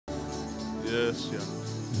Yes,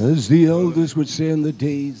 yeah. As the elders would say in the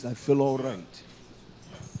days, I feel all right.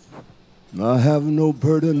 I have no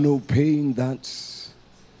burden, no pain that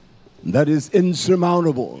is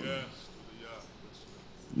insurmountable. Yes.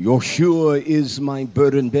 Yeshua is my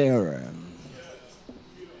burden bearer.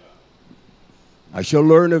 I shall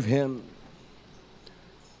learn of him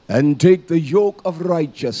and take the yoke of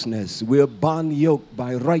righteousness. We are bound yoked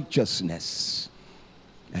by righteousness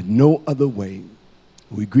and no other way.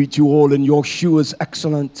 We greet you all in Yeshua's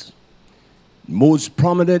excellent, most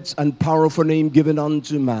prominent and powerful name given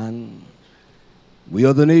unto man. We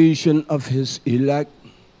are the nation of his elect,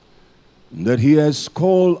 that he has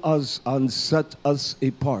called us and set us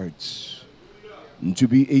apart to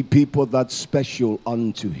be a people that's special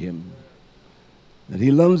unto him. That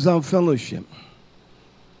he loves our fellowship.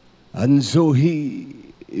 And so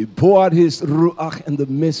he poured his ruach in the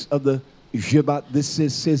midst of the Shabbat. This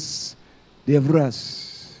is his day of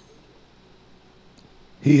rest.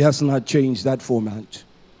 He has not changed that format.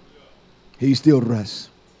 He still rests.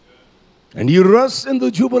 And he rests in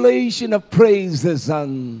the jubilation of praises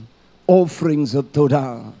and offerings of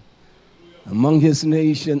Todah among his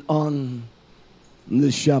nation on the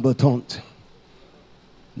Shabbatot.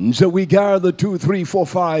 And so we gather 2, 3, 4,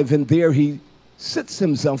 5, and there he sits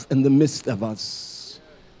himself in the midst of us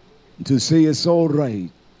to say, it's all right,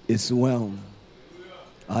 it's well,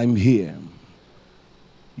 I'm here.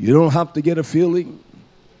 You don't have to get a feeling,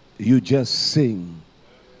 you just sing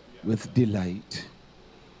with delight.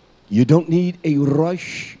 You don't need a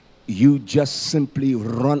rush, you just simply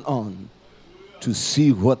run on to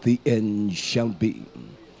see what the end shall be.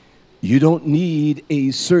 You don't need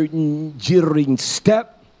a certain jittering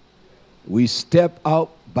step. We step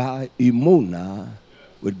out by Emunah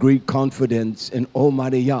with great confidence in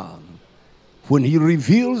Almighty Yah. When he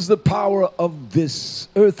reveals the power of this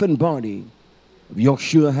earthen body, of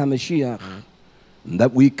Yeshua HaMashiach,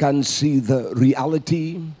 that we can see the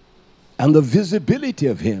reality and the visibility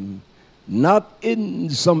of him, not in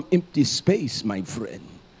some empty space, my friend,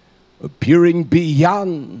 appearing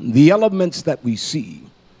beyond the elements that we see,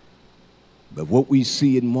 but what we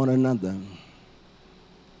see in one another.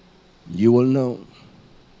 You will know,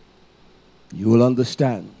 you will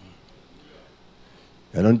understand.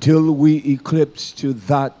 And until we eclipse to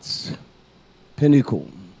that pinnacle,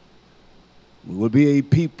 we will be a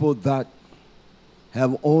people that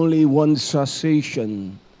have only one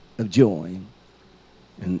cessation of joy,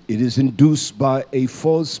 and it is induced by a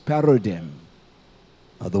false paradigm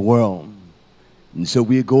of the world. And so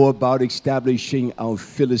we go about establishing our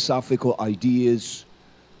philosophical ideas,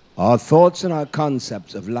 our thoughts and our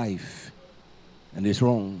concepts of life, and it's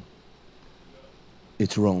wrong.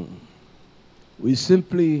 It's wrong. We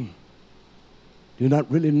simply do not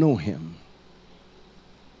really know him.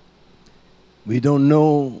 We don't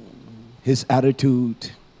know his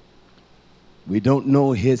attitude. We don't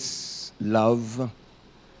know his love.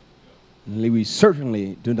 We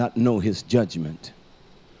certainly do not know his judgment.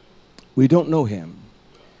 We don't know him.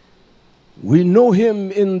 We know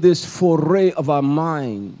him in this foray of our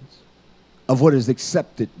minds of what is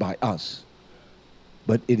accepted by us,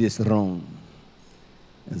 but it is wrong.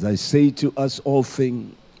 As I say to us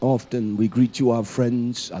often, we greet you, our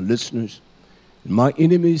friends, our listeners. My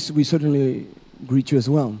enemies, we certainly greet you as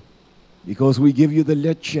well, because we give you the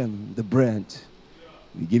lechem, the bread.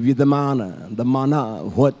 We give you the manna.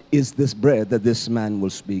 What is this bread that this man will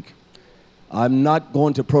speak? I'm not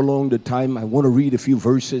going to prolong the time. I want to read a few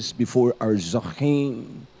verses before our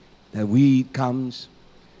Zakane, that weed comes.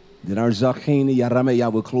 Then our Zakane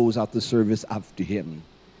Yarameya will close out the service after him.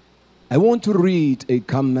 I want to read a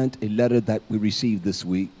comment, a letter that we received this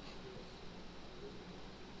week.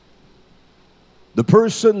 The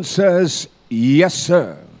person says, yes,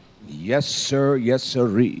 sir. Yes, sir. Yes,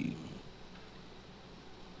 sirree.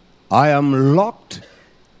 I am locked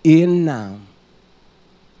in now.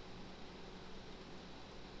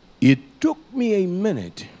 It took me a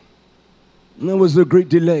minute. There was a great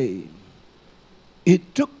delay.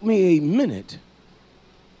 It took me a minute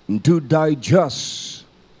to digest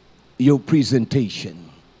your presentation.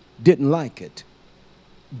 Didn't like it.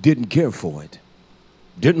 Didn't care for it.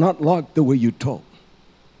 Did not like the way you talk.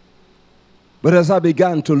 But as I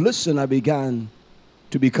began to listen, I began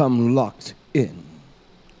to become locked in.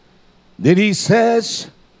 Then he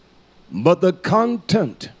says, but the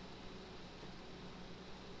content,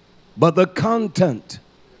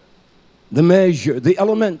 the measure, the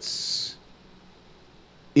elements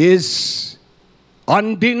is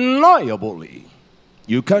undeniably,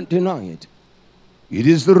 you can't deny it. It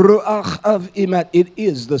is the Ruach of Imat. It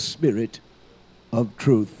is the Spirit of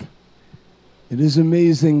truth. It is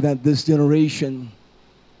amazing that this generation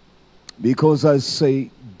because I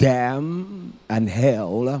say damn and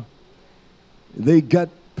hell, they get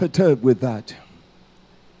perturbed with that.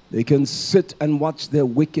 They can sit and watch their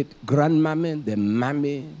wicked grandmammy, their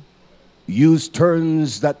mammy, use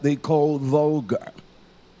terms that they call vulgar,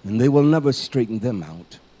 and they will never straighten them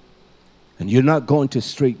out. And you're not going to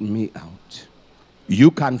straighten me out.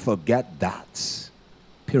 You can forget that,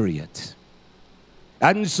 period.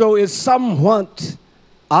 And so it's somewhat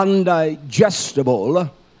undigestible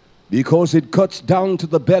because it cuts down to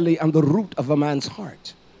the belly and the root of a man's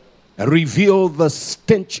heart and reveals the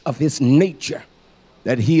stench of his nature,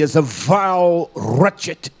 that he is a vile,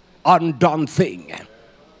 wretched, undone thing.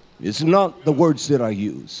 It's not the words that I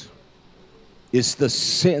use. It's the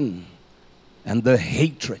sin and the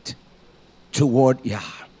hatred toward Yah.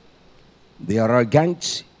 They are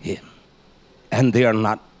against him, and they are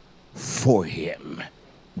not for him.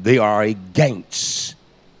 They are against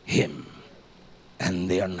him, and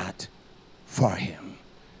they are not for him.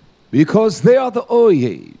 Because they are the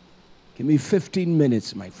Oyed. Give me 15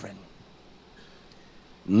 minutes, my friend.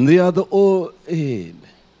 They are the Oyed.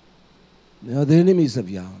 They are the enemies of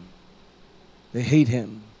Yah. They hate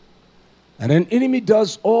him. And an enemy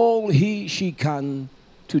does all he, she can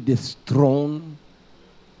to dethrone,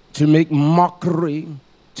 to make mockery,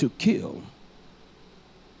 to kill.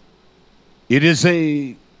 It is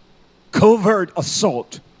a covert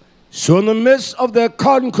assault. So in the midst of their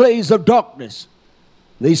conclaves of darkness,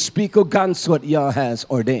 they speak against what Yah has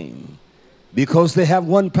ordained, because they have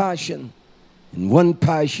one passion, and one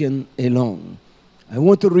passion alone. I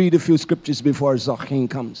want to read a few scriptures before Zakane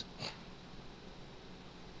comes.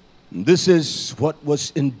 This is what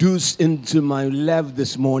was induced into my left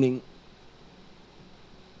this morning.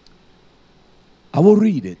 I will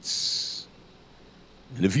read it.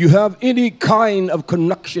 And if you have any kind of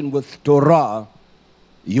connection with Torah,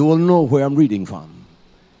 you will know where I'm reading from.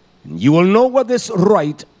 And you will know whether it's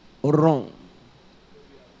right or wrong.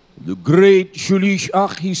 The great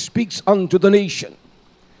Shulishach, he speaks unto the nation.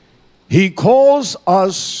 He calls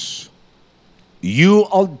us, you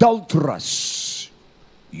adulterous.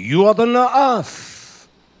 You are the Na'af.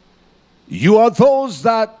 You are those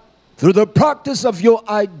that, through the practice of your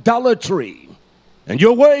idolatry and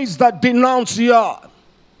your ways that denounce Yah,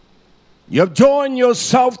 you have joined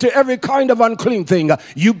yourself to every kind of unclean thing.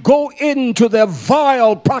 You go into their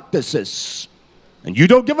vile practices, and you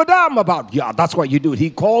don't give a damn about Yah. That's why you do it. He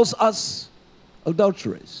calls us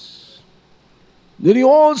adulterers. Then he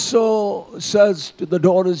also says to the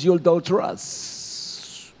daughters, you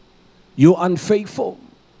adulterous. You unfaithful.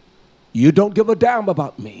 You don't give a damn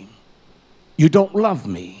about me. You don't love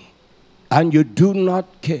me. And you do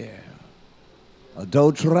not care.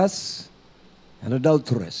 Adulteress and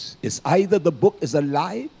adulteress. It's either the book is a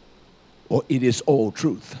lie or it is all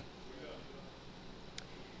truth.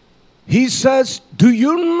 He says, do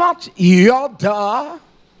you not yada?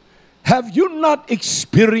 Have you not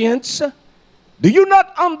experienced? Do you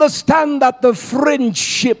not understand that the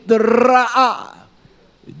friendship, the ra'ah,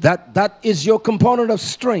 that is your component of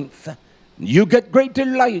strength? You get great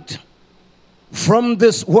delight from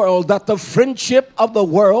this world, that the friendship of the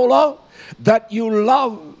world, that you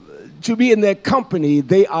love to be in their company,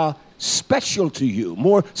 they are special to you,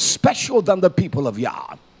 more special than the people of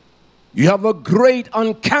Yah. You have a great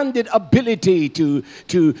uncandid ability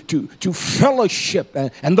to fellowship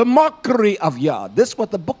and the mockery of Yah. This is what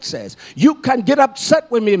the book says. You can get upset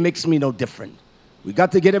with me, it makes me no different. We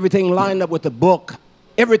got to get everything lined up with the book.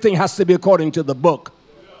 Everything has to be according to the book.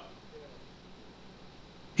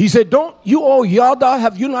 He said, don't you all yada,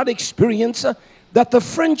 have you not experienced that the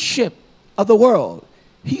friendship of the world?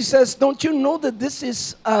 He says, don't you know that this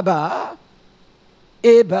is Abba?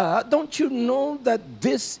 Eba, don't you know that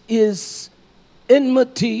this is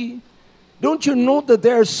enmity? Don't you know that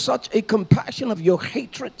there is such a compassion of your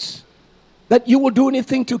hatreds that you will do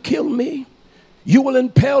anything to kill me? You will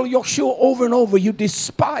impale Yeshua over and over. You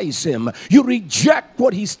despise him. You reject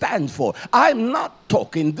what he stands for. I'm not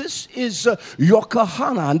talking. This is your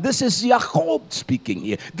Kahana, and this is Jacob speaking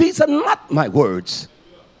here. These are not my words.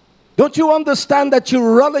 Don't you understand that you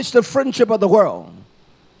relish the friendship of the world?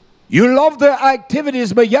 You love their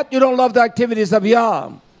activities, but yet you don't love the activities of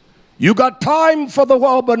Yah. You got time for the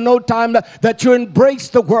world, but no time that you embrace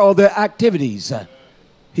the world, their activities.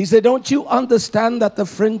 He said, don't you understand that the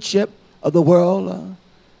friendship of the world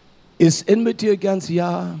is enmity against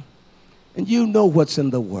Yah? And you know what's in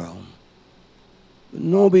the world.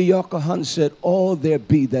 Nobi Yochanan said, all there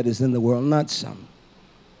be that is in the world, not some.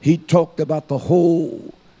 He talked about the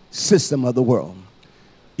whole system of the world.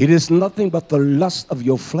 It is nothing but the lust of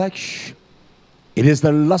your flesh. It is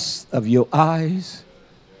the lust of your eyes.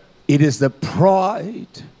 It is the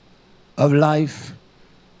pride of life.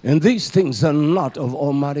 And these things are not of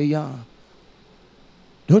Almighty Yah.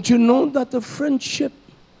 Don't you know that the friendship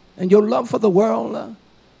and your love for the world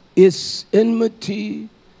is enmity?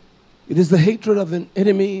 It is the hatred of an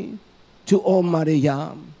enemy to Almighty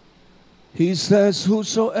Yah. He says,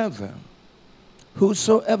 whosoever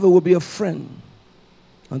will be a friend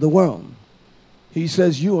of the world, he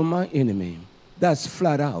says, you are my enemy. That's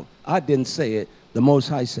flat out. I didn't say it. The Most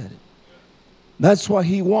High said it. That's why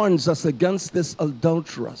he warns us against this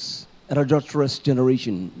adulterous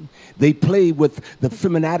generation. They play with the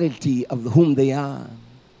femininity of whom they are.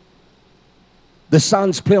 The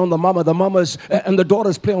sons play on the mama, the mamas and the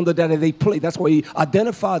daughters play on the daddy. They play. That's why he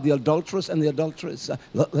identified the adulteress and the adulteress.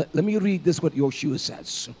 Let me read this, what Yeshua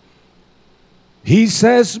says. He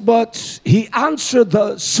says, but he answered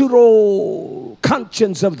the pseudo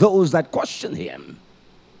conscience of those that question him.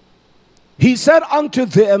 He said unto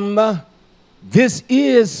them, this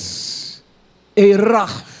is a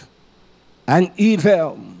wrath, an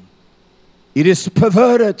evil. It is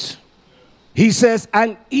perverted. He says,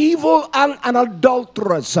 an evil and an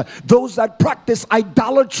adulterous, those that practice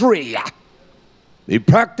idolatry. They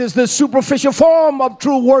practice the superficial form of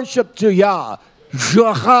true worship to Yah,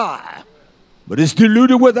 but it's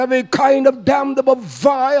diluted with every kind of damnable,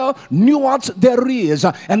 vile nuance there is.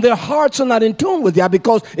 And their hearts are not in tune with Yah,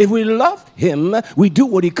 because if we love him, we do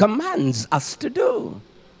what he commands us to do.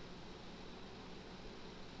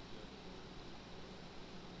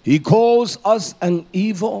 He calls us an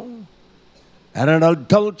evil and an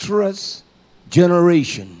adulterous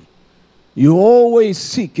generation. You're always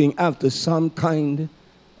seeking after some kind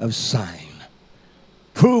of sign.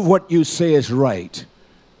 Prove what you say is right.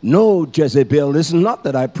 No, Jezebel, it's not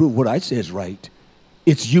that I prove what I say is right.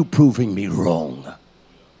 It's you proving me wrong.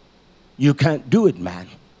 You can't do it, man.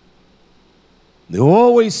 They're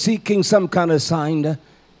always seeking some kind of sign.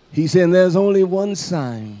 He's saying there's only one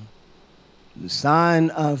sign. The sign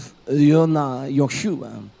of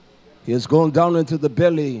Yeshua. He has gone down into the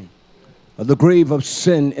belly of the grave of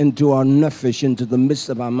sin, into our nephesh, into the midst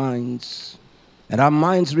of our minds. And our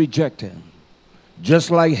minds reject him. Just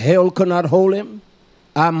like hell could not hold him,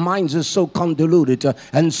 our minds are so convoluted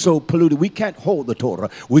and so polluted. We can't hold the Torah.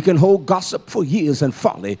 We can hold gossip for years and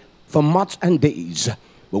folly for months and days.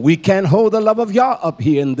 But we can't hold the love of Yah up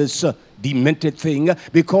here in this demented thing,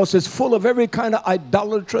 because it's full of every kind of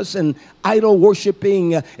idolatrous and idol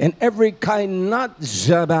worshiping and every kind, not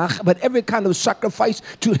zabach, but every kind of sacrifice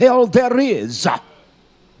to hell there is.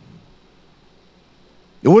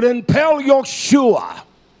 It would impel Yeshua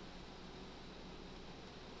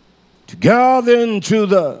to gather into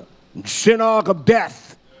the synagogue of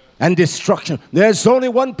death and destruction. There's only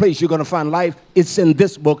one place you're going to find life. It's in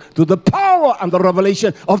this book, through the power and the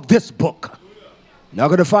revelation of this book. You're not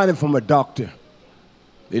going to find it from a doctor.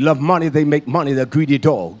 They love money, they make money, they're greedy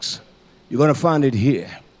dogs. You're going to find it here.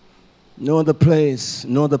 No other place,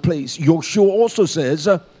 no other place. Yeshua also says,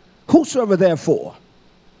 whosoever therefore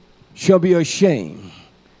shall be ashamed.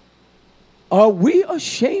 Are we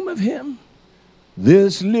ashamed of him?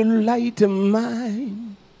 This little light of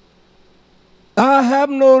mine, I have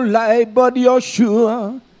no light, but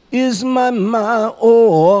Yeshua is my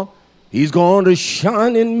oh, he's going to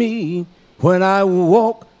shine in me. When I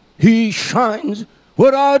walk, he shines.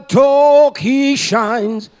 When I talk, he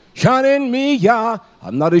shines. Shine in me, Yah.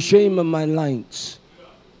 I'm not ashamed of my lights.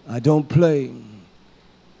 I don't play.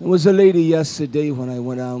 There was a lady yesterday when I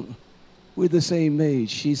went out. We're the same age.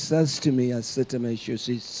 She says to me, I said to my she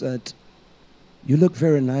said, you look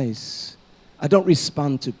very nice. I don't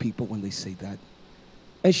respond to people when they say that.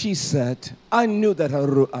 And she said, I knew that her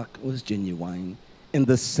ruach was genuine in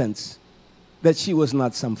the sense that she was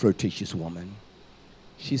not some flirtatious woman.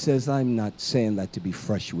 She says, I'm not saying that to be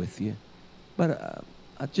fresh with you, but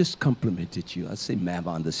I just complimented you. I say, ma'am,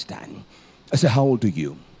 I understand. I said, how old are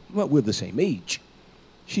you? Well, we're the same age.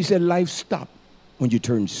 She said, life stopped when you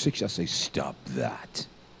turn 60. I say, stop that.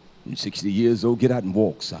 You're 60 years old, get out and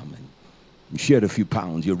walk some. You shed a few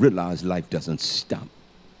pounds, you realize life doesn't stop.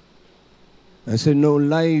 I said, no,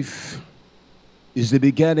 life is the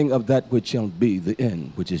beginning of that which shall be the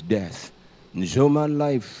end, which is death. And so my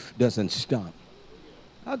life doesn't stop.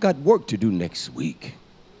 I got work to do next week.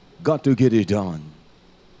 Got to get it done.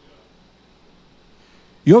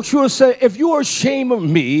 Yeshua said, if you are ashamed of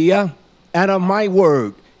me and of my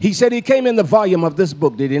word, he said he came in the volume of this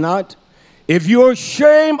book, did he not? If you're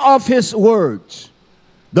ashamed of his words,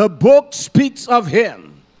 the book speaks of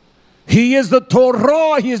him. He is the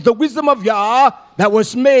Torah. He is the wisdom of Yah that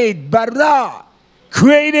was made, bara,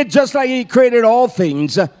 created just like he created all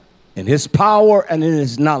things in his power and in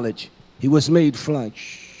his knowledge. He was made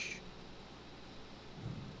flesh.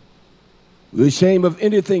 We're ashamed of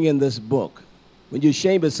anything in this book. When you're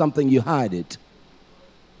ashamed of something, you hide it.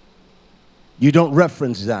 You don't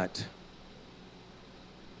reference that.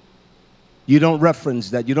 You don't reference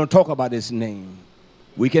that. You don't talk about his name.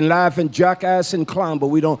 We can laugh and jackass and clown, but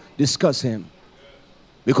we don't discuss him.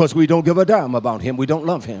 Because we don't give a damn about him. We don't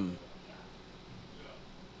love him.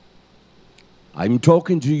 I'm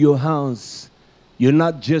talking to your house. You're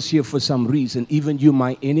not just here for some reason. Even you,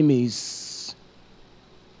 my enemies,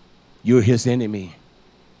 you're his enemy.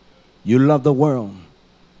 You love the world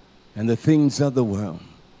and the things of the world.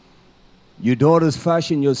 Your daughters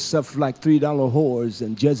fashion yourself like $3 whores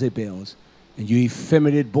and Jezebels. And you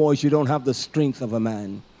effeminate boys, you don't have the strength of a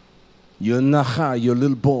man. You're naha, you're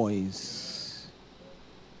little boys.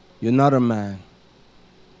 You're not a man.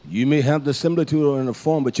 You may have the similitude in the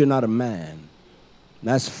form, but you're not a man.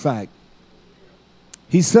 That's fact.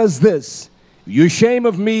 He says this, you're ashamed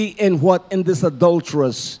of me in what? In this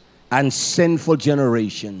adulterous and sinful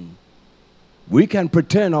generation. We can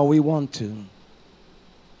pretend all we want to.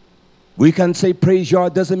 We can say praise Yah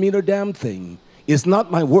doesn't mean a damn thing. It's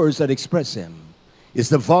not my words that express him. It's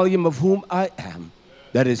the volume of whom I am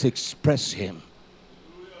that is express him.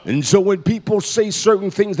 And so when people say certain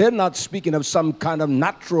things, they're not speaking of some kind of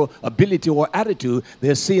natural ability or attitude.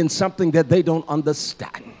 They're seeing something that they don't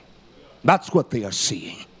understand. That's what they are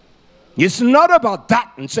seeing. It's not about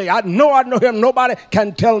that and say, I know him. Nobody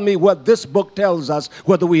can tell me what this book tells us,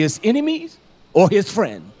 whether we're his enemies or his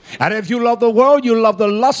friend. And if you love the world, you love the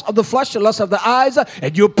lust of the flesh, the lust of the eyes,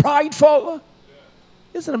 and you're prideful.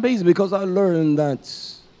 Isn't it amazing? Because I learned that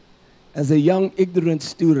as a young, ignorant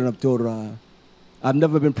student of Torah, I've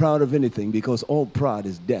never been proud of anything because all pride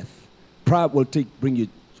is death. Pride will bring you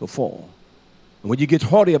to fall. And when you get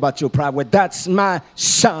haughty about your pride, well, that's my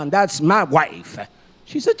son, that's my wife.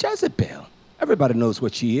 She's a Jezebel. Everybody knows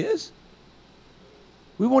what she is.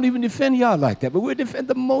 We won't even defend y'all like that, but we'll defend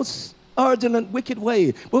the most urgent, wicked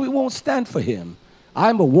way. But we won't stand for him.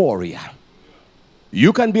 I'm a warrior.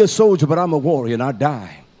 You can be a soldier, but I'm a warrior and I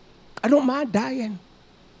die. I don't mind dying.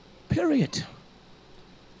 Period.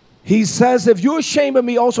 He says, if you're ashamed of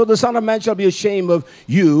me, also the Son of Man shall be ashamed of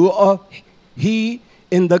you. Or he,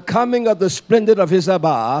 in the coming of the splendor of his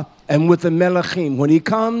Abba, and with the Melachim. When he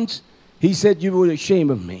comes, he said, you were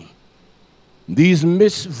ashamed of me. These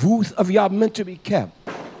mitzvot of Yah are meant to be kept.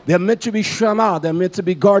 They're meant to be shema. They're meant to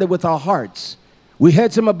be guarded with our hearts. We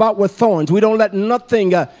hedge them about with thorns. We don't let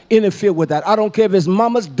nothing interfere with that. I don't care if it's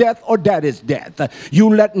mama's death or daddy's death.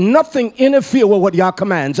 You let nothing interfere with what Yah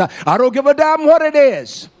commands. I don't give a damn what it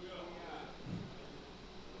is.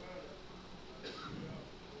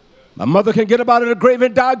 My mother can get up out of the grave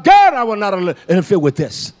and die. God, I will not interfere with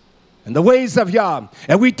this. And the ways of Yah.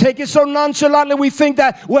 And we take it so nonchalantly, we think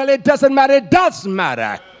that, well, it doesn't matter. It does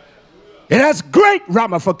matter. It has great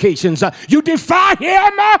ramifications. You defy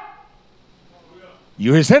him,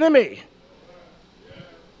 you're his enemy.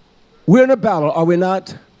 We're in a battle, are we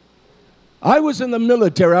not? I was in the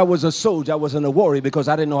military. I was a soldier. I wasn't a warrior because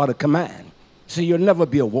I didn't know how to command. So you'll never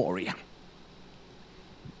be a warrior.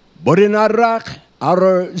 But in Iraq,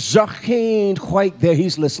 our Zakane, quite there,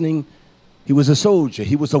 he's listening. He was a soldier.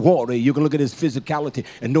 He was a warrior. You can look at his physicality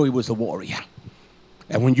and know he was a warrior.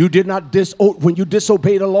 And when you did not when you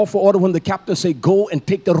disobeyed the lawful order, when the captain said, go and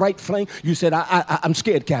take the right flank, you said, I'm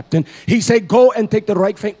scared, captain. He said, go and take the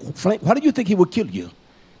right flank. Why do you think he would kill you?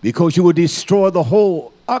 Because you would destroy the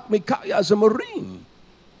whole Akmikaya as a Marine.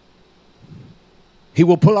 He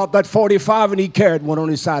will pull out that 45, and he carried one on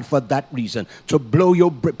his side for that reason, to blow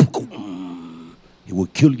your brain. He will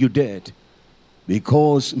kill you dead.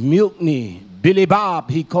 Because mutiny, Billy Bob,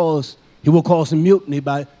 he will cause mutiny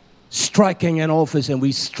by striking an office, and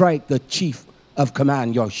we strike the chief of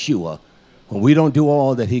command, Yahshua, when we don't do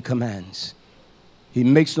all that he commands. He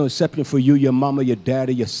makes no exception for you, your mama, your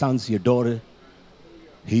daddy, your sons, your daughter.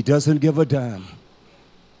 He doesn't give a damn.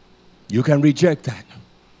 You can reject that.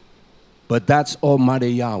 But that's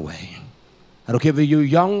Almighty Yahweh. I don't care if you're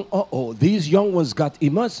young or old. These young ones got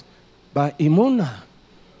imas by imunah.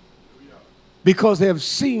 Because they have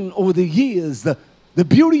seen over the years the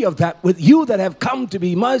beauty of that with you that have come to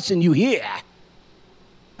be immersed in you here.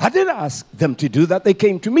 I didn't ask them to do that. They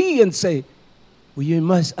came to me and say, will you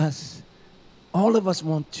immerse us? All of us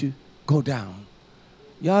want to go down.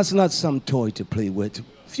 Yah's not some toy to play with.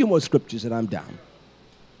 A few more scriptures and I'm down.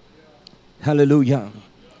 Hallelujah.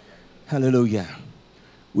 Hallelujah.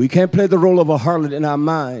 We can't play the role of a harlot in our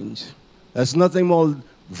minds. There's nothing more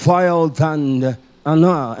vile than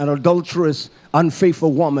an adulterous,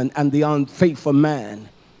 unfaithful woman and the unfaithful man.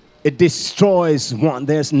 It destroys one.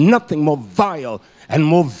 There's nothing more vile and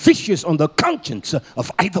more vicious on the conscience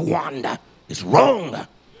of either one. It's wrong.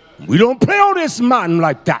 We don't play on this man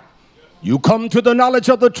like that. You come to the knowledge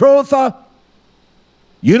of the truth.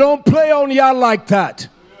 You don't play on Yah like that.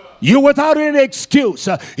 You without any excuse.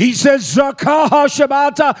 He says, Zakah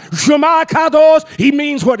Shabata Shema Kados. He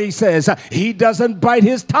means what he says. He doesn't bite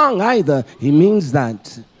his tongue either. He means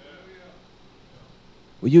that.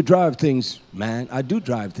 Well, you drive things, man. I do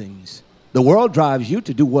drive things. The world drives you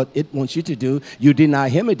to do what it wants you to do. You deny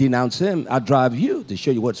him and denounce him. I drive you to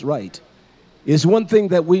show you what's right. It's one thing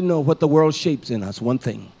that we know what the world shapes in us. One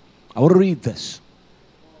thing. I want to read this.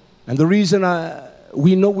 And the reason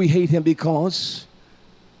we know we hate him because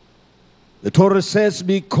the Torah says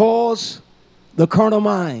because the carnal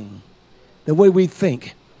mind, the way we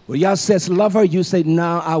think. When Yah says love her, you say,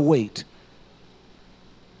 now I wait.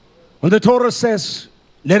 When the Torah says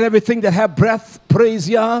let everything that have breath praise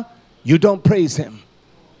Yah, you don't praise him.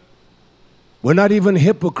 We're not even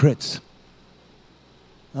hypocrites.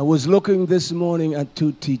 I was looking this morning at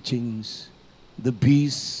two teachings, the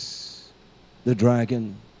beast, the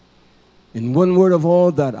dragon. In one word of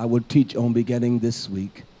all that I will teach on beginning this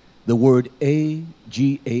week, the word A-G-A-I-N-S-T.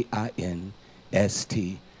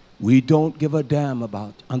 We don't give a damn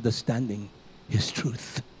about understanding his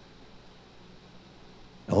truth.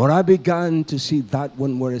 And when I began to see that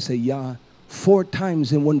one word, I say, Yah, 4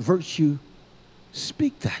 times in one verse you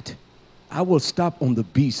speak that. I will stop on the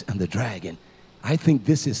beast and the dragon. I think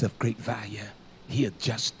this is of great value. Here,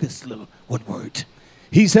 just this little one word.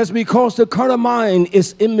 He says, because the carnal mind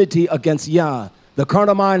is enmity against Yah. The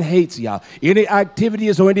carnal mind hates Yah. Any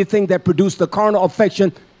activities or anything that produce the carnal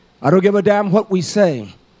affection, I don't give a damn what we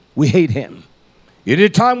say. We hate him. Any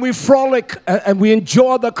time we frolic and we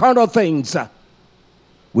enjoy the carnal things,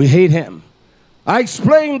 we hate him. I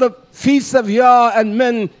explain the feast of Yah, and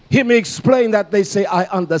men hear me explain that. They say, I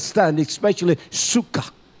understand, especially Sukkah.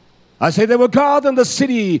 I say they were God in the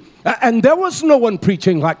city, and there was no one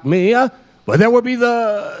preaching like me. But there would be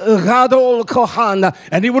the Gadol Kohan,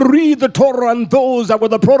 and he would read the Torah, and those that were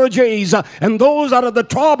the proteges, and those out of the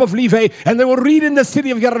tribe of Levi, and they would read in the city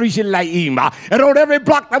of Yerushalayim. And on every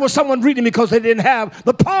block there was someone reading because they didn't have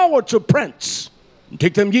the power to print. It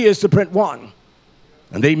took them years to print one.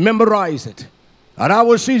 And they memorized it. And I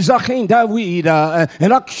will see Zakane David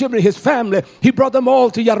and Akshib, his family. He brought them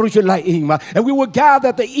all to Yerushalayim. And we would gather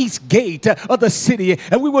at the east gate of the city.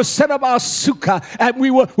 And we would set up our sukkah. And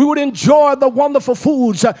we would enjoy the wonderful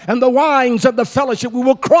foods and the wines and the fellowship. We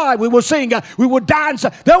would cry. We would sing. We would dance.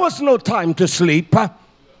 There was no time to sleep.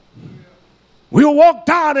 We would walk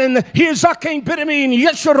down and hear Zakane Bidamin,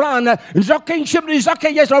 Yeshuran, Zakane Shibni,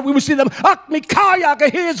 Zakane Yeshuran. We would see them, Akmikaya, I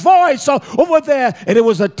hear his voice over there. And it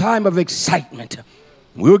was a time of excitement.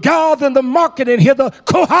 We would gather in the market and hear the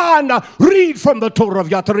Kohan read from the Torah of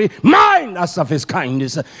Yah to remind us of his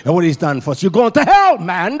kindness and what he's done for us. You're going to hell,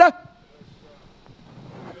 man.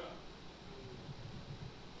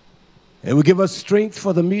 It would give us strength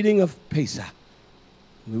for the meeting of Pesach.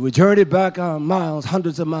 We would journey back our miles,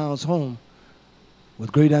 hundreds of miles home.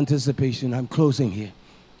 With great anticipation, I'm closing here.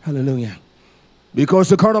 Hallelujah. Because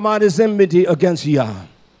the carnal mind is enmity against Yah.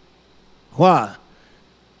 Why?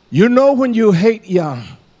 You know when you hate Yah,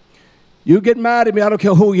 you get mad at me, I don't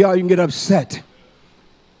care who you are, you can get upset.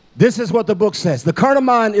 This is what the book says. The carnal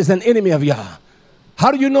mind is an enemy of Yah.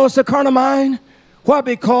 How do you know it's the carnal mind? Why?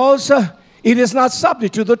 Because it is not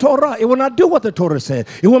subject to the Torah. It will not do what the Torah says.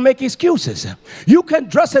 It will make excuses. You can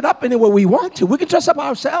dress it up any way we want to. We can dress up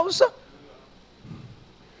ourselves.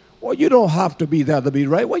 Well, you don't have to be there to be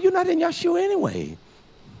right. Well, you're not in Yeshua anyway.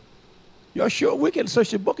 Yeshua, we can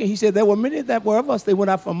search the book, and he said there were many that were of us. They were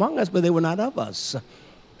not among us, but they were not of us.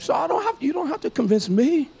 So you don't have to convince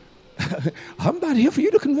me. I'm not here for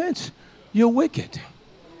you to convince. You're wicked.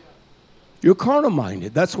 You're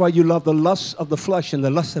carnal-minded. That's why you love the lust of the flesh and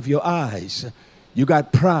the lust of your eyes. You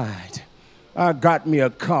got pride. I got me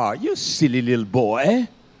a car. You silly little boy.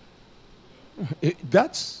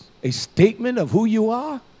 That's a statement of who you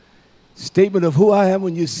are. Statement of who I am.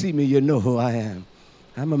 When you see me, you know who I am.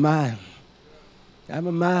 I'm a man. I'm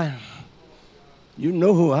a man. You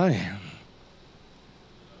know who I am.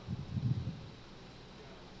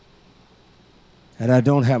 And I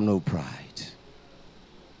don't have no pride.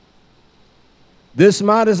 This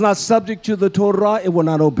mind is not subject to the Torah. It will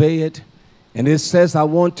not obey it. And it says, I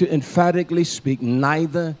want to emphatically speak,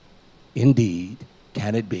 neither indeed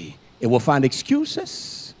can it be. It will find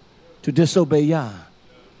excuses to disobey Yah.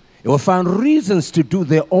 It will find reasons to do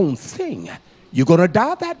their own thing. You're going to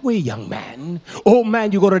die that way, young man. Old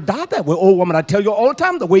man, you're going to die that way. Old woman, I tell you all the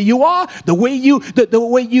time, the way you are, the way you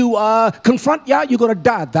confront Yah, you're going to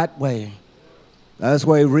die that way. That's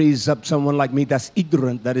why he raised up someone like me that's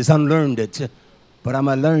ignorant, that is unlearned. But I'm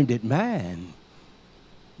a learned man.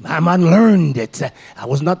 My man learned it. I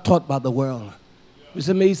was not taught by the world. It's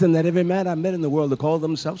amazing that every man I met in the world that called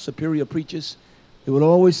themselves superior preachers, they would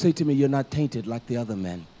always say to me, you're not tainted like the other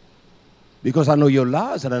men. Because I know your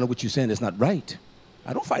lies and I know what you're saying is not right.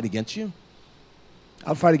 I don't fight against you.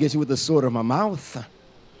 I'll fight against you with the sword of my mouth.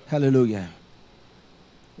 Hallelujah.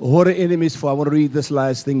 What are enemies for? I want to read this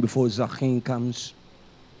last thing before Zakane comes.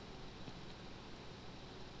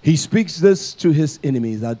 He speaks this to his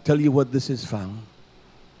enemies. I'll tell you what this is found.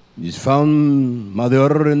 It is found by the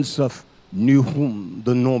utterance of Nahum,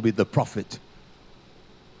 the Nobi, the prophet.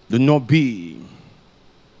 The Nobi.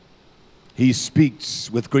 He speaks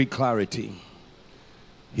with great clarity.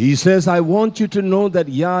 He says, I want you to know that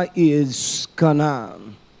Yah is Kana.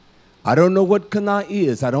 I don't know what Kana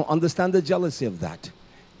is. I don't understand the jealousy of that.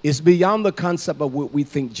 It's beyond the concept of what we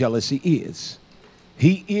think jealousy is.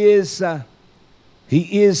 He is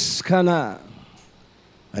Kana.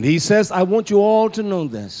 And he says, I want you all to know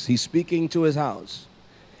this. He's speaking to his house.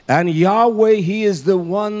 And Yahweh, he is the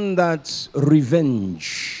one that's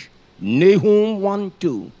revenge. Nahum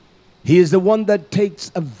 1:2. He is the one that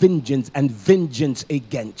takes a vengeance and vengeance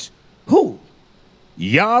against who?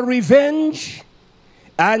 Yah revenge.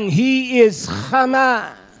 And he is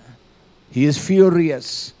Hama. He is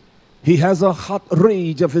furious. He has a hot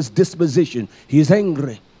rage of his disposition. He is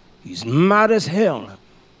angry. He's mad as hell.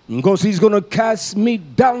 Because he's going to cast me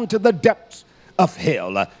down to the depths of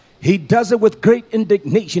hell. He does it with great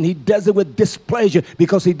indignation. He does it with displeasure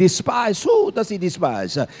because he despises. Who does he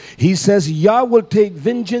despise? He says, Yah will take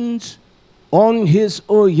vengeance on his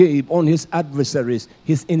oyeb, on his adversaries,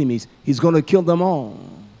 his enemies. He's going to kill them all.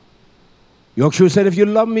 Yahshua said, if you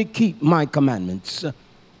love me, keep my commandments.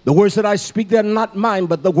 The words that I speak, they're not mine,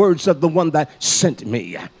 but the words of the one that sent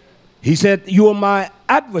me. He said, you are my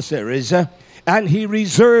adversaries. And he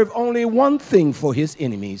reserved only one thing for his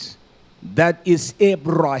enemies. That is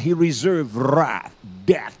Ebra. He reserved wrath,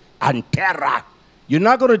 death, and terror. You're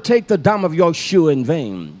not going to take the dam of Yahshua in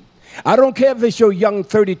vain. I don't care if it's your young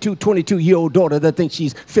 32, 22-year-old daughter that thinks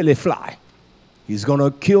she's Philly fly. He's going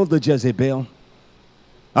to kill the Jezebel.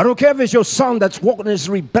 I don't care if it's your son that's walking in his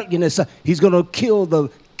rebelliousness. He's going to kill the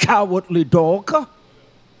cowardly dog.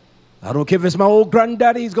 I don't care if it's my old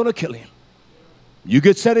granddaddy. He's going to kill him. You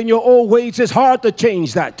get set in your old ways, it's hard to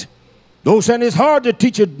change that. Those saying it's hard to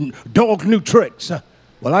teach a dog new tricks.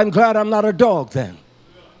 Well, I'm glad I'm not a dog then.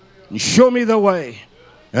 Show me the way,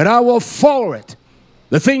 and I will follow it.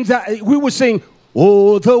 The things that we were saying,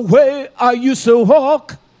 oh, the way I used to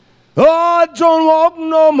walk, I don't walk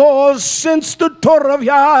no more since the Torah of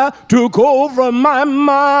Yah took over my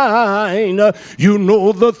mind. You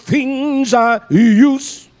know the things I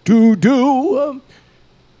used to do.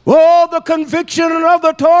 Oh, the conviction of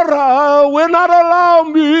the Torah will not allow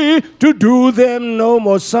me to do them no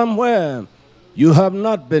more. Somewhere you have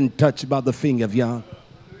not been touched by the finger of Yah.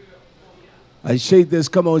 I say this,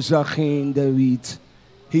 come on, Zakane David.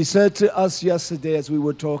 He said to us yesterday as we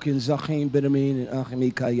were talking, Zakane, Benjamin, and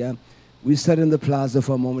Achimikaya, we sat in the plaza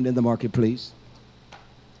for a moment in the marketplace.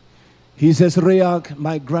 He says, Reak,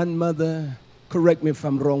 my grandmother, correct me if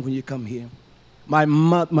I'm wrong when you come here.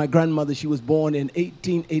 My grandmother, she was born in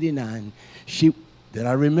 1889. Did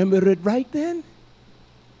I remember it right then?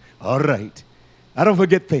 All right. I don't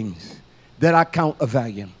forget things that I count a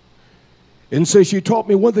value. And so she taught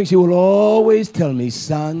me one thing she will always tell me,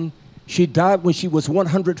 son, she died when she was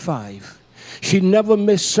 105. She never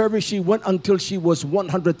missed service. She went until she was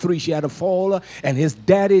 103. She had a fall, and his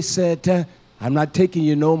daddy said, I'm not taking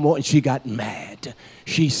you no more. And she got mad.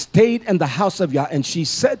 She stayed in the house of Yah, and she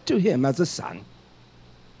said to him as a son,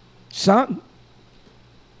 son,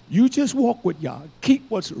 you just walk with Yah. Keep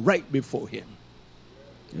what's right before him.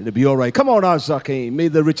 It'll be all right. Come on, Zakane. May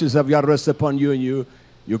the riches of Yah rest upon you and you.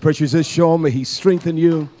 Your precious is shown. May he strengthen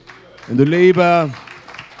you in the labor.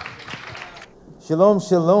 Shalom,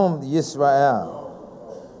 shalom, Yisrael.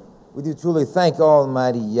 We do truly thank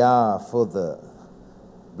Almighty Yah for the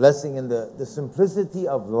blessing and the simplicity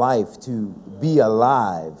of life to be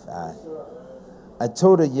alive. I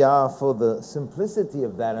told Yah for the simplicity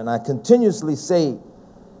of that, and I continuously say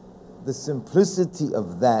the simplicity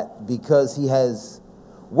of that because he has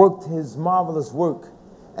worked his marvelous work,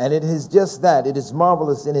 and it is just that. It is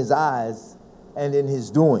marvelous in his eyes and in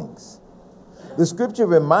his doings. The scripture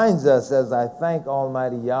reminds us, as I thank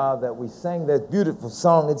Almighty Yah, that we sang that beautiful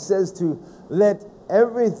song. It says to let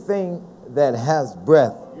everything that has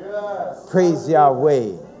breath praise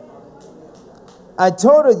Yahweh. I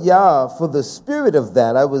told Yah for the spirit of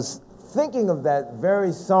that. I was thinking of that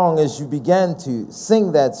very song as you began to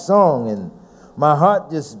sing that song, and my heart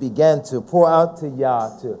just began to pour out to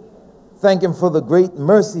Yah to thank him for the great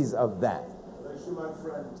mercies of that. you, my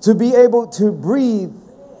friend. To be able to breathe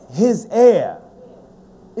his air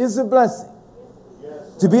is a blessing.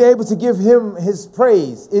 Yes. To be able to give him his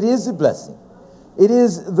praise, it is a blessing. It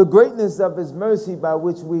is the greatness of his mercy by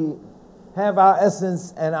which we have our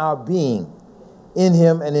essence and our being in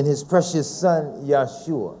him and in his precious son,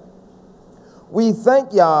 Yahshua. We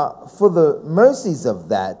thank Yah for the mercies of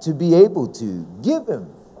that, to be able to give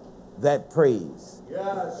him that praise.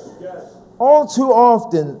 Yes, yes. All too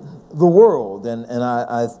often, the world, and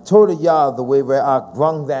I told Yah the way where I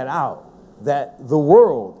brung that out, that the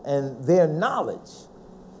world and their knowledge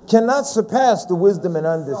cannot surpass the wisdom and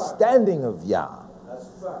understanding of Yah.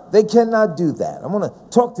 They cannot do that. I want to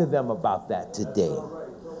talk to them about that today.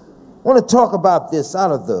 I want to talk about this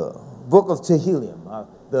out of the book of Tehillim,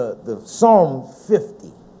 the Psalm 50.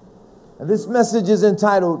 And this message is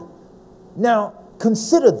entitled, Now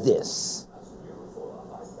Consider This.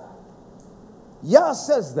 Yah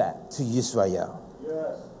says that to Yisrael.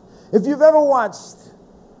 Yes. If you've ever watched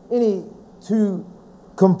any two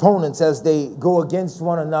components as they go against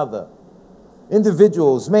one another,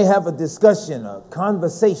 individuals may have a discussion, a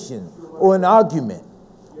conversation, or an argument.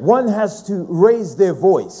 One has to raise their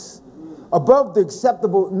voice above the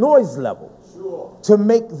acceptable noise level to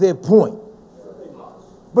make their point.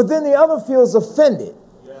 But then the other feels offended.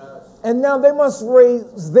 And now they must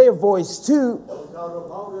raise their voice too,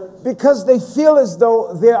 because they feel as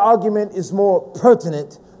though their argument is more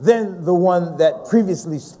pertinent than the one that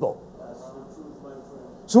previously spoke.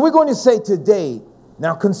 So we're going to say today,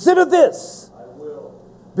 now consider this,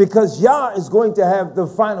 because Yah is going to have the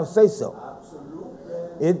final say-so.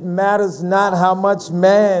 It matters not how much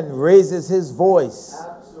man raises his voice.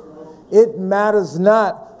 It matters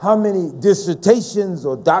not how many dissertations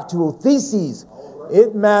or doctoral theses.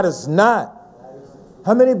 It matters not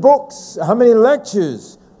how many books, how many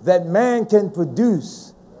lectures that man can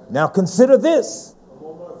produce. Now consider this.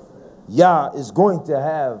 Yah is going to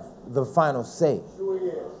have the final say.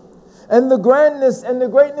 And the grandness and the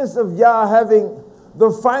greatness of Yah having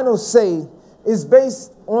the final say is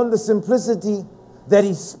based on the simplicity that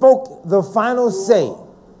he spoke the final say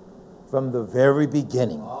from the very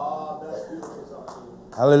beginning.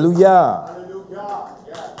 Hallelujah. Hallelujah. Yeah, I like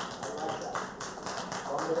that.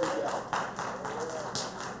 Hallelujah.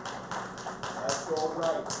 That's all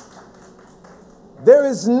right. There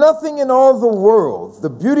is nothing in all the world. The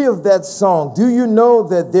beauty of that song, do you know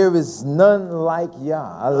that there is none like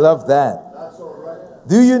Yah? I love that. That's all right.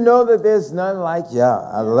 Do you know that there's none like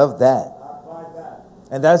Yah? I love that.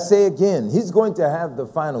 And I say again, he's going to have the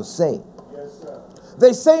final say. Yes, sir.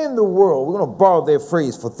 They say in the world, we're going to borrow their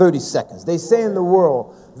phrase for 30 seconds. They say in the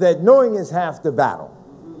world that knowing is half the battle.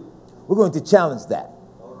 We're going to challenge that.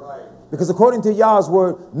 All right. Because according to Yah's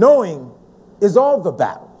word, knowing is all the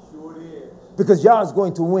battle. Sure it is. Because Yah is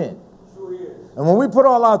going to win. Sure it is. And when we put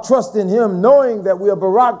all our trust in him, knowing that we are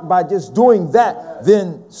baraked by just doing that,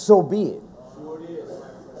 then so be it. Sure it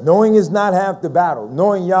is. Knowing is not half the battle.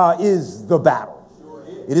 Knowing Yah is the battle.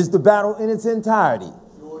 It is the battle in its entirety.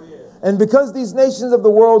 Sure it is. And because these nations of the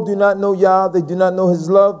world do not know Yah, they do not know his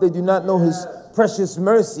love, they do not know his precious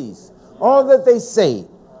mercies, all that they say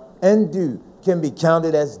and do can be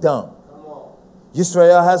counted as dung.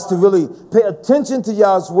 Yisrael has to really pay attention to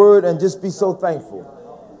Yah's word and just be so thankful.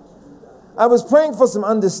 I was praying for some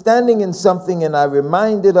understanding in something, and I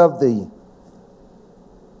reminded of the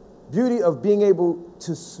beauty of being able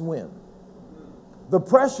to swim. The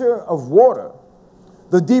pressure of water,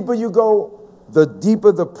 the deeper you go, the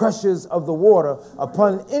deeper the pressures of the water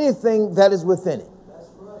upon anything that is within it.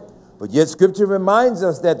 But yet Scripture reminds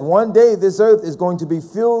us that one day this earth is going to be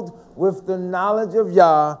filled with the knowledge of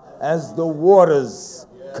Yah as the waters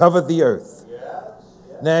cover the earth.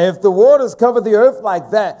 Now, if the waters cover the earth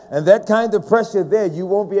like that, and that kind of pressure there, you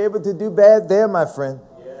won't be able to do bad there, my friend.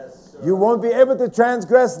 You won't be able to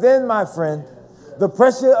transgress then, my friend. The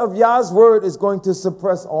pressure of Yah's word is going to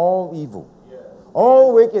suppress all evil,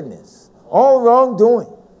 all wickedness, all wrongdoing.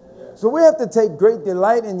 So we have to take great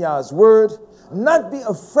delight in Yah's word, not be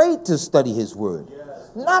afraid to study his word,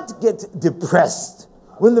 not get depressed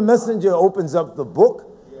when the messenger opens up the book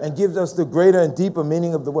and gives us the greater and deeper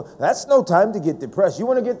meaning of the word. That's no time to get depressed. You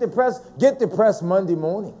want to get depressed Monday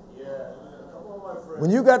morning. When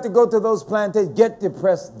you got to go to those plantations, get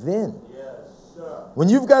depressed then. When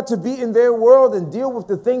you've got to be in their world and deal with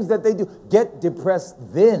the things that they do, get depressed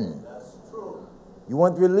then. You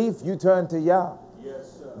want relief, you turn to Yah.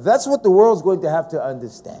 That's what the world's going to have to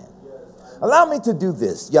understand. Allow me to do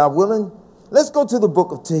this, Yah willing. Let's go to the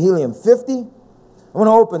book of Tehillim 50. I'm going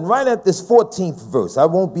to open right at this 14th verse. I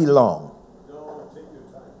won't be long. No, take your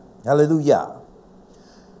time. Hallelujah.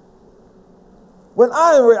 When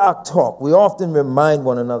I and Re'ak talk, we often remind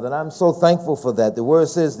one another, and I'm so thankful for that. The word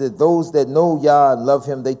says that those that know Yah and love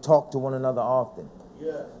him, they talk to one another often.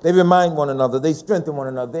 Yes. They remind one another, they strengthen one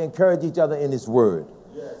another, they encourage each other in his word.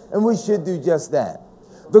 Yes. And we should do just that.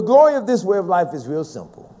 The glory of this way of life is real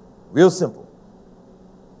simple. Real simple.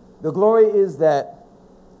 The glory is that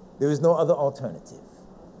there is no other alternative.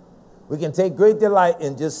 We can take great delight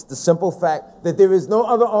in just the simple fact that there is no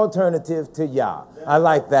other alternative to Yah. I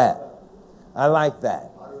like that. I like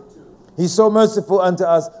that. He's so merciful unto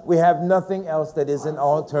us, we have nothing else that is an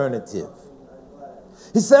alternative.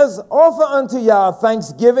 He says, offer unto Yah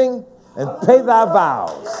thanksgiving and pay thy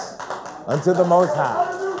vows unto the Most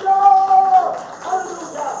High.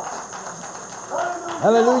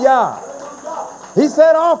 Hallelujah. He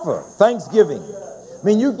said offer thanksgiving. I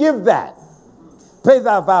mean, you give that. Pay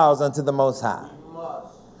thy vows unto the Most High.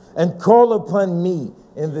 And call upon me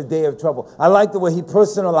in the day of trouble. I like the way he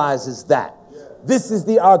personalizes that. This is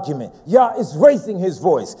the argument. Yah is raising his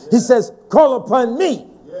voice. He says, call upon me,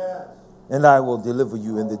 and I will deliver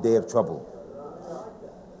you in the day of trouble.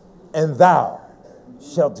 And thou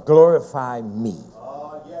shalt glorify me.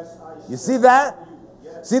 You see that?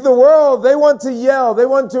 See, the world, they want to yell. They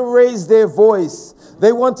want to raise their voice.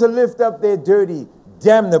 They want to lift up their dirty,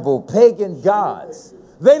 damnable, pagan gods.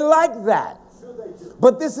 They like that.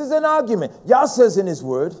 But this is an argument. Yah says in his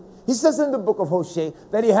word, he says in the book of Hosea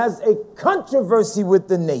that he has a controversy with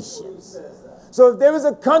the nations. So if there is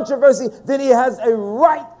a controversy, then he has a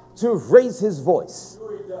right to raise his voice.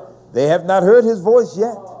 They have not heard his voice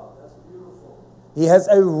yet. He has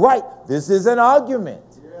a right. This is an argument.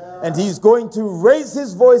 And he's going to raise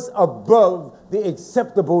his voice above the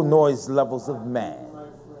acceptable noise levels of man.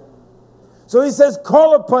 So he says,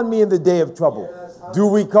 call upon me in the day of trouble. Do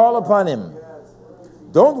we call upon him?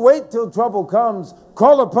 Don't wait till trouble comes.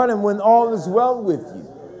 Call upon him when all is well with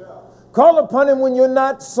you. Call upon him when you're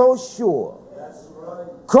not so sure.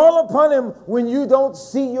 Call upon him when you don't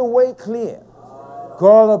see your way clear.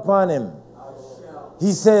 Call upon him.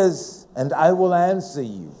 He says, and I will answer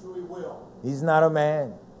you. He's not a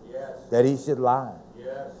man that he should lie.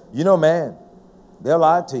 You know, man, they'll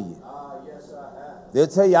lie to you. They'll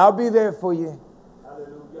tell you, I'll be there for you.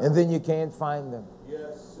 And then you can't find them.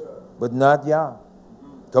 But not Yah.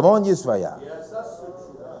 Come on, Yisrael.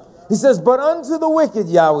 He says, but unto the wicked,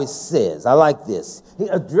 Yahweh says, I like this. He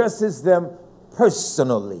addresses them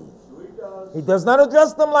personally. He does not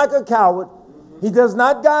address them like a coward. He does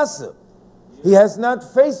not gossip. He has not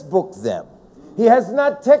Facebooked them. He has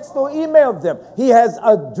not texted or emailed them. He has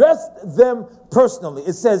addressed them personally.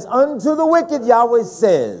 It says, unto the wicked, Yahweh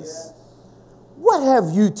says, what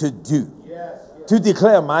have you to do to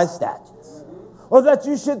declare my statutes? Or that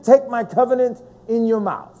you should take my covenant in your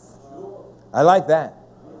mouth? I like that.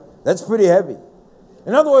 That's pretty heavy.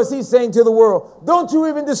 In other words, he's saying to the world, don't you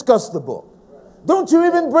even discuss the book. Don't you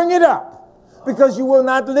even bring it up, because you will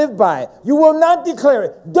not live by it. You will not declare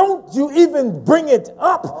it. Don't you even bring it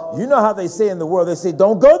up. You know how they say in the world, they say,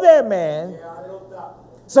 don't go there, man.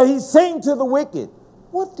 So he's saying to the wicked,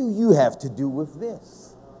 what do you have to do with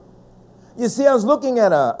this? You see, I was looking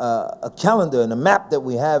at a calendar and a map that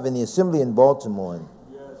we have in the assembly in Baltimore, and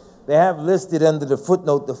they have listed under the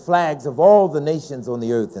footnote the flags of all the nations on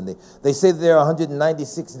the earth. And they say that there are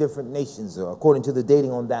 196 different nations, according to the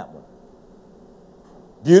dating on that one.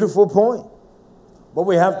 Beautiful point. But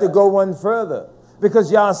we have to go one further.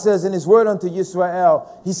 Because Yah says in his word unto Yisrael,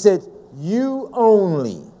 he said, you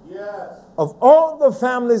only of all the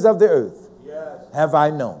families of the earth have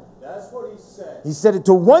I known. That's what he said. He said it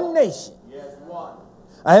to one nation. Yes, one.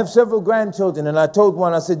 I have several grandchildren, and I told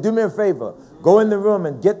one, I said, do me a favor. Go in the room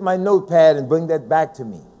and get my notepad and bring that back to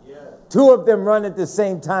me. Yeah. Two of them run at the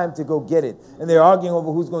same time to go get it. And they're arguing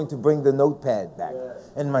over who's going to bring the notepad back. Yeah.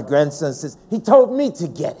 And my grandson says, he told me to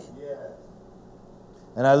get it. Yeah.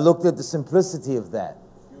 And I looked at the simplicity of that.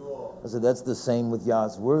 Sure. I said, that's the same with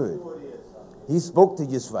Yah's word. Sure it is. He spoke to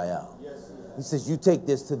Yisrael. Yes, he says, you take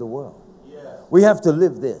this to the world. Yeah. We have to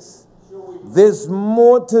live this. Sure. There's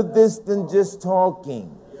more to this than just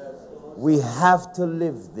talking. Yes. We have to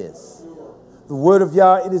live this. The word of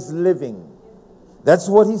Yah, it is living. That's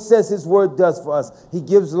what he says his word does for us. He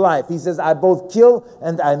gives life. He says, I both kill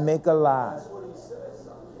and I make alive.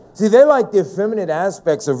 See, they like the effeminate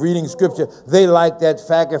aspects of reading scripture. They like that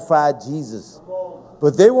faggified Jesus.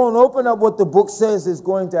 But they won't open up what the book says is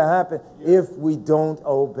going to happen if we don't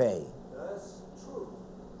obey.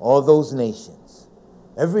 All those nations,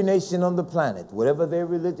 every nation on the planet, whatever their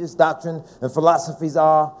religious doctrine and philosophies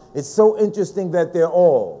are, it's so interesting that they're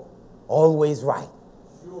all always right.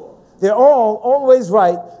 Sure. They're all always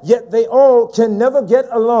right, yet they all can never get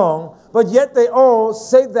along, but yet they all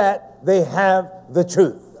say that they have the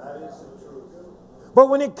truth. That is the truth. But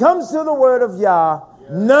when it comes to the word of Yah,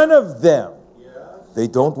 none of them, Yes. they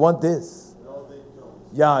don't want this. No, they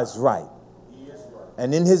don't. Yah is right. He is right.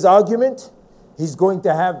 And in his argument, he's going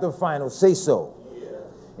to have the final say so.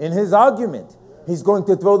 In his argument, he's going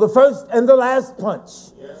to throw the first and the last punch.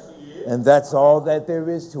 Yes, he is. And that's all that there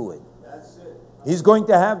is to it. That's it. He's going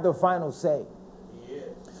to have the final say. He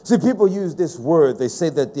is. See, people use this word. They say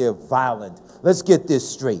that they're violent. Let's get this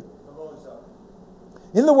straight. Come on, son.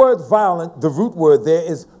 In the word violent, the root word there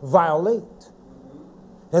is violate.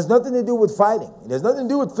 It has nothing to do with fighting. It has nothing to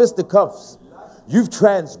do with fisticuffs. You've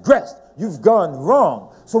transgressed. You've gone wrong.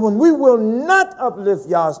 So when we will not uplift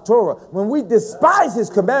Yah's Torah, when we despise his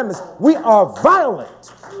commandments, we are violent.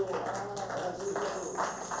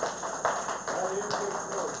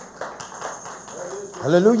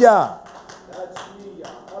 Hallelujah.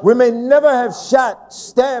 We may never have shot,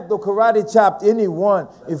 stabbed, or karate chopped anyone.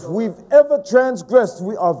 If we've ever transgressed,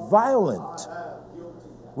 we are violent.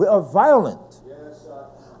 We are violent.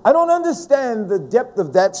 I don't understand the depth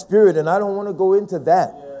of that spirit, and I don't want to go into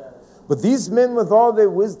that. But these men, with all their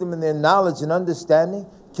wisdom and their knowledge and understanding,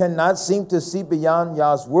 cannot seem to see beyond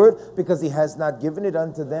Yah's word because he has not given it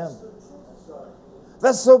unto them.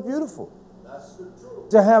 That's so beautiful.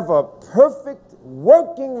 To have a perfect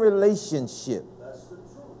working relationship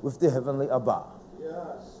with the heavenly Abba.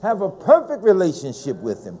 Have a perfect relationship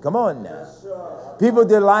with him. Come on now. People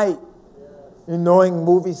delight in knowing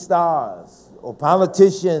movie stars or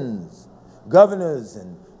politicians, governors,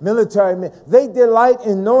 and military men. They delight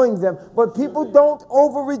in knowing them, but people don't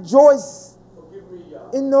over-rejoice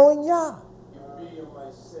in knowing Yah.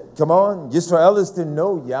 Come on, Yisrael is to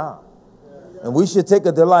know Yah. And we should take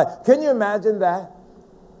a delight. Can you imagine that?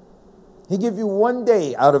 He give you one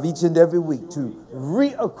day out of each and every week to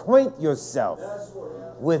reacquaint yourself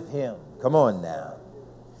with him. Come on now.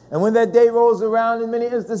 And when that day rolls around, in many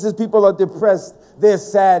instances, people are depressed. They're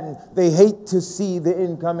saddened. They hate to see the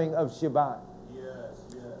incoming of Shabbat.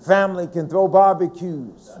 Family can throw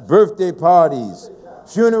barbecues, birthday parties,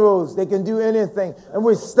 funerals. They can do anything. And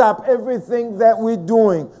we stop everything that we're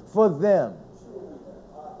doing for them.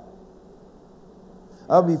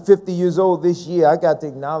 I'll be 50 years old this year. I got to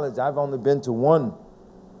acknowledge I've only been to one,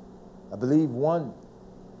 I believe one,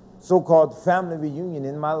 so-called family reunion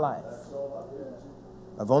in my life.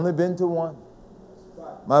 I've only been to one.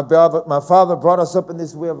 My father brought us up in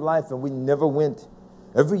this way of life, and we never went.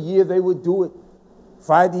 Every year they would do it.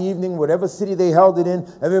 Friday evening, whatever city they held it in,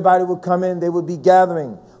 everybody would come in. They would be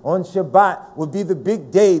gathering. On Shabbat would be the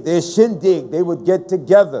big day, their shindig. They would get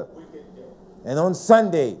together. And on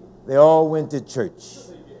Sunday, they all went to church.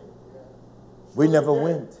 We never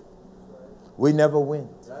went. We never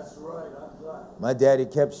went. That's right. I'm glad. My daddy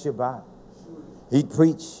kept Shabbat. He'd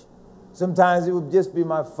preach. Sometimes it would just be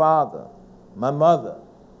my father, my mother,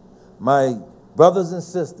 my brothers and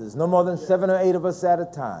sisters, no more than 7 or 8 of us at a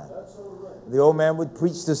time. The old man would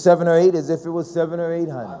preach to 7 or 8 as if it was 700 or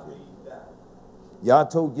 800. Yah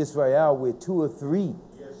told Yisrael where 2 or 3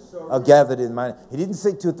 are gathered in my name. He didn't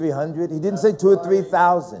say 200 or 300. He didn't say 2 or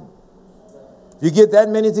 3,000. If you get that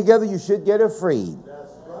many together, you should get afraid.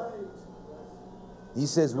 He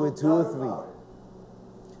says we're 2 or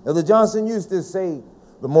 3. Elder Johnson used to say,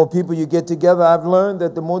 the more people you get together, I've learned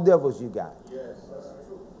that the more devils you got.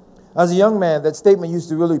 As a young man, that statement used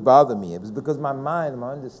to really bother me. It was because my mind,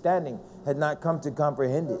 my understanding had not come to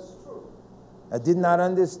comprehend it. I did not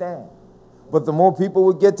understand. But the more people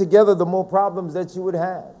would get together, the more problems that you would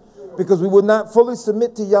have. Because we would not fully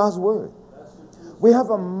submit to Yah's word. We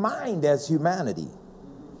have a mind as humanity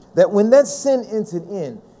that when that sin entered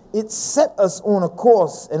in, it set us on a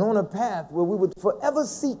course and on a path where we would forever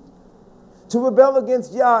seek to rebel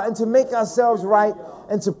against Yah and to make ourselves right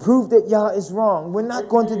and to prove that Yah is wrong. We're not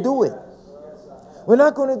going to do it. We're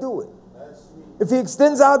not going to do it. If he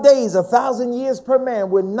extends our days 1,000 years per man,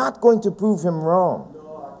 we're not going to prove him wrong.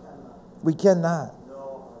 We cannot.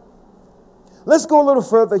 Let's go a little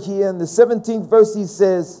further here. In the 17th verse, he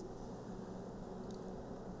says,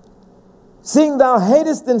 seeing thou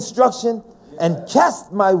hatest instruction and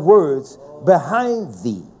cast my words behind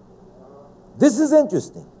thee. This is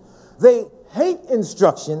interesting. They hate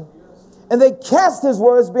instruction and they cast his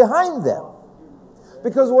words behind them.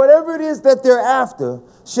 Because whatever it is that they're after,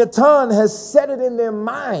 Shaitan has set it in their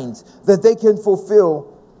minds that they can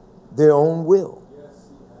fulfill their own will.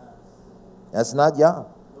 That's not Yah.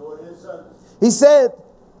 He said,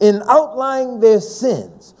 in outlining their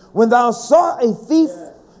sins, when thou saw a thief,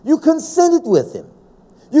 you consented with him.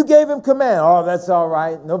 You gave him command. Oh, that's all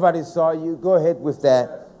right. Nobody saw you. Go ahead with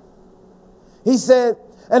that. He said,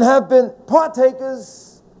 and have been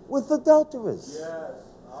partakers with adulterers.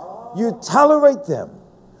 You tolerate them.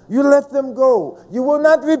 You let them go. You will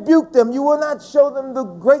not rebuke them. You will not show them the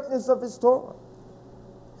greatness of his Torah.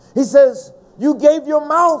 He says, you gave your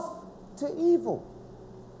mouth to evil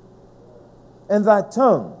and thy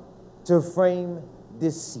tongue to frame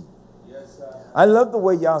deceit. I love the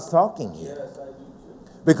way y'all's talking here. Yes, I do too.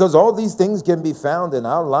 Because all these things can be found and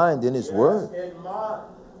outlined in his word.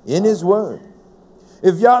 In his word.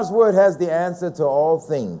 If Yah's word has the answer to all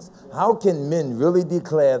things, how can men really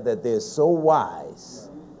declare that they're so wise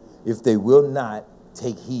if they will not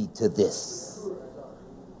take heed to this?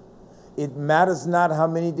 It matters not how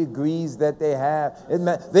many degrees that they have.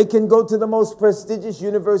 They can go to the most prestigious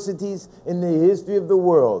universities in the history of the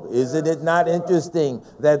world. Isn't it not interesting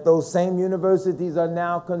that those same universities are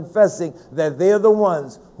now confessing that they're the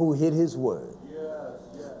ones who hid his word?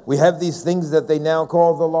 We have these things that they now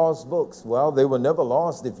call the lost books. Well, they were never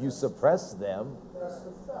lost if you suppress them.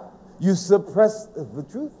 You suppress the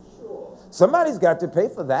truth. Somebody's got to pay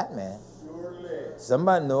for that, man.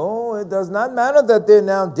 Somebody, no, it does not matter that they're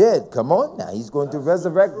now dead. Come on now, he's going to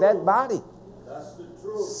resurrect that body. That's the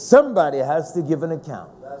truth. Somebody has to give an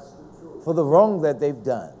account That's the truth. for the wrong that they've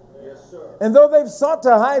done. Yes, sir. And though they've sought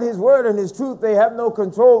to hide his word and his truth, they have no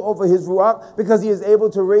control over his ruach, because he is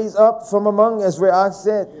able to raise up from among, as Ruach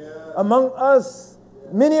said, among us,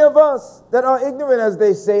 many of us that are ignorant, as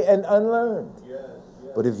they say, and unlearned.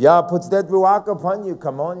 But if Yah puts that ruach upon you,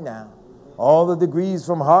 come on now. All the degrees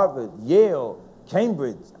from Harvard, Yale,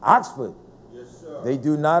 Cambridge, Oxford, they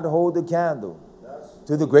do not hold a candle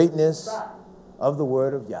to the greatness of the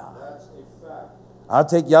word of Yah. That's a fact. I'll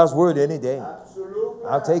take Yah's word any day. Absolutely.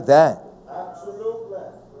 I'll take that. Absolutely.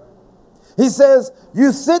 He says,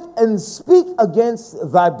 you sit and speak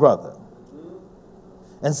against thy brother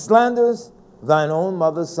and slanders thine own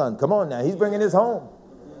mother's son. Come on now, he's bringing this home.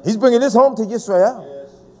 He's bringing this home to Yisrael.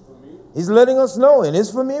 Yes, it's for me. He's letting us know, and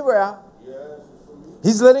it's for me, Ra'ah. Yes, it's for me.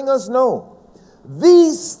 He's letting us know,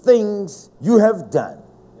 these things you have done,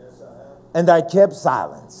 Yes, I have. and I kept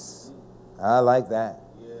silence. I like that.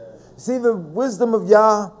 Yeah. See the wisdom of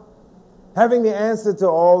Yah, having the answer to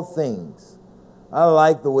all things. I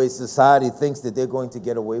like the way society thinks that they're going to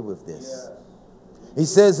get away with this. Yes. He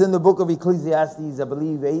says in the book of Ecclesiastes, I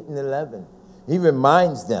believe 8 and 11, he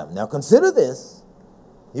reminds them. Now consider this.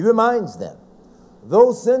 He reminds them.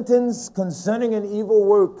 Though sentence concerning an evil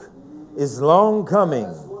work is long coming,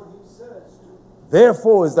 That's what he says.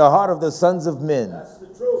 therefore is the heart of the sons of men That's the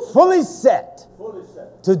truth. fully set Fully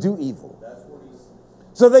said. to do evil. That's what he said.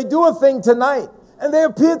 So they do a thing tonight, and they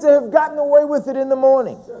appear to have gotten away with it in the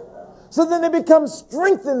morning. So then they become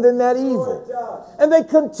strengthened in that evil. And they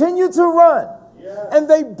continue to run. Yes. And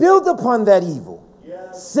they build upon that evil.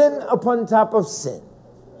 Yes. Sin upon top of sin.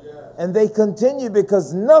 Yes. And they continue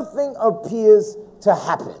because nothing appears to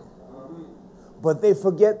happen. But they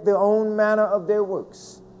forget their own manner of their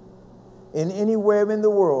works. In anywhere in the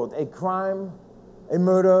world, a crime, a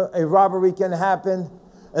murder, a robbery can happen,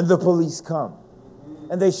 and the police come.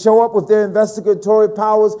 And they show up with their investigatory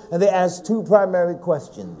powers, and they ask two primary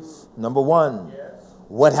questions. Number one,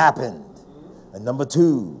 what happened? And number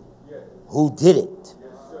two, who did it?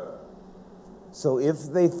 Yes, sir. So if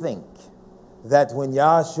they think that when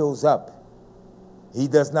Yah shows up, he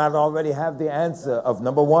does not already have the answer of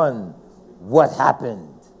number one, what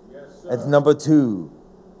happened? Yes, sir. And number two,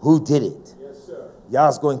 who did it? Yes, sir.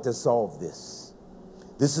 Yah's going to solve this.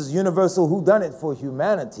 This is universal whodunit for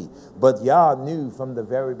humanity, but Yah knew from the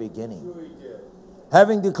very beginning. Sure he did.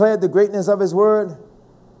 Having declared the greatness of his word,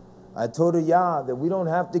 I told Yah that we don't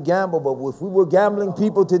have to gamble, but if we were gambling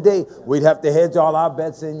people today, we'd have to hedge all our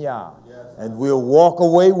bets in Yah. Yes. And we'll walk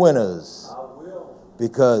away winners I will.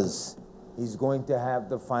 because he's going to have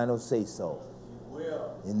the final say-so He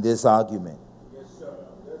will. in this argument. Yes, sir.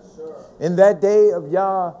 Yes, sir. In that day of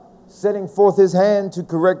Yah setting forth his hand to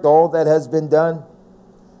correct all that has been done,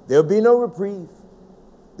 there'll be no reprieve.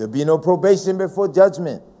 There'll be no probation before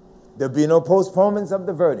judgment. There'll be no postponements of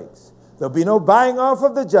the verdicts. There'll be no buying off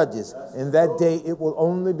of the judges. In that day, it will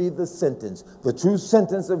only be the sentence, the true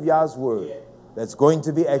sentence of Yah's word that's going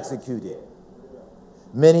to be executed.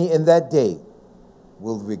 Many in that day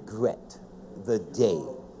will regret the day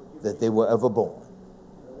that they were ever born.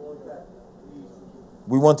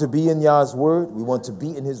 We want to be in Yah's word. We want to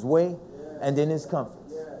be in his way and in his comfort.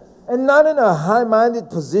 And not in a high-minded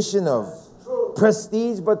position of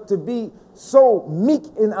prestige, but to be so meek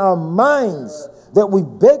in our minds that we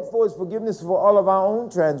beg for his forgiveness for all of our own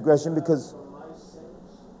transgression, because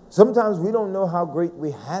sometimes we don't know how great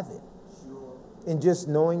we have it in just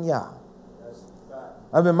knowing Yah.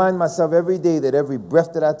 I remind myself every day that every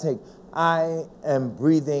breath that I take, I am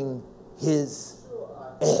breathing his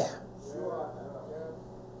air.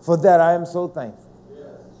 For that I am so thankful.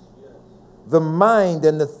 The mind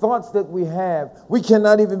and the thoughts that we have, we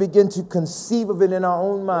cannot even begin to conceive of it in our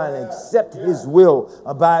own mind, except His will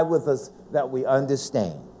abide with us that we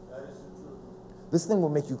understand. This thing will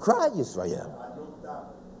make you cry, Yisrael.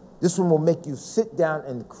 This one will make you sit down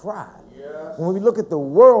and cry. When we look at the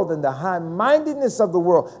world and the high-mindedness of the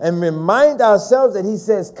world and remind ourselves that He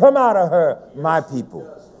says, come out of her, my people.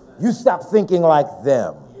 You stop thinking like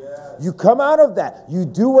them. You come out of that. You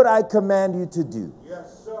do what I command you to do.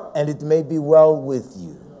 And it may be well with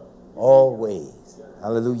you always.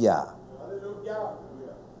 Hallelujah.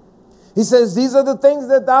 He says, these are the things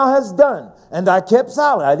that thou hast done. And I kept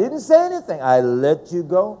silent. I didn't say anything. I let you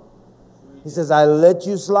go. He says, I let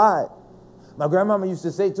you slide. My grandmama used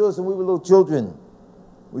to say to us when we were little children,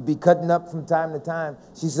 we'd be cutting up from time to time.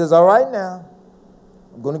 She says, all right now,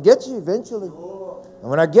 I'm going to get you eventually. And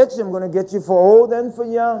when I get you, I'm going to get you for old and for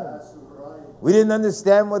young. We didn't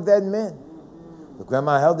understand what that meant. But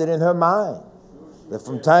Grandma held it in her mind that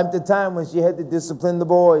from time to time when she had to discipline the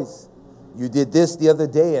boys, you did this the other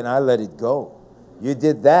day and I let it go. You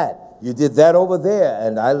did that. You did that over there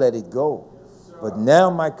and I let it go. But now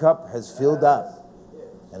my cup has filled up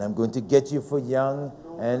and I'm going to get you for young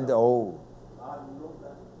and old.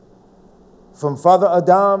 From Father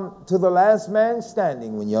Adam to the last man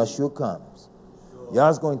standing when Yahshua comes,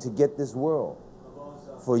 Yah's going to get this world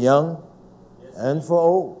for young and for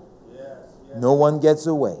old. No one gets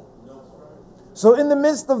away. So in the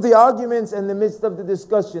midst of the arguments and the midst of the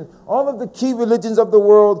discussion, all of the key religions of the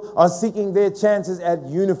world are seeking their chances at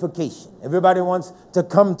unification. Everybody wants to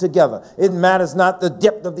come together. It matters not the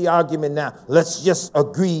depth of the argument now. Let's just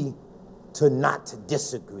agree to not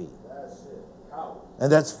disagree.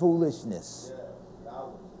 And that's foolishness.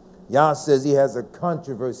 Yah says He has a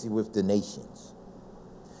controversy with the nations.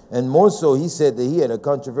 And more so, He said that He had a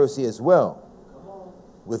controversy as well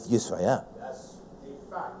with Yisrael.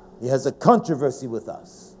 He has a controversy with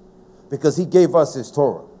us because He gave us His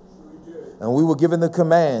Torah. And we were given the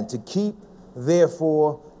command to keep,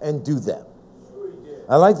 therefore, and do them.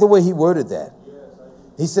 I like the way He worded that.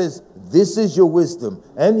 He says, this is your wisdom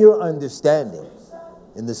and your understanding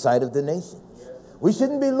in the sight of the nations. We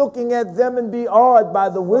shouldn't be looking at them and be awed by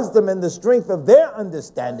the wisdom and the strength of their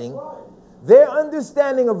understanding. Their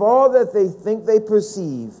understanding of all that they think they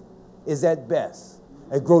perceive is at best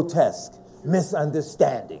a grotesque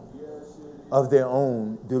misunderstanding of their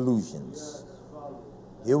own delusions.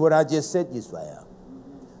 Hear what I just said, Yisrael.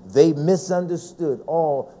 They misunderstood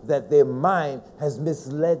all that their mind has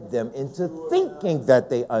misled them into thinking that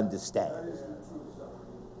they understand.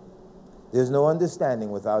 There's no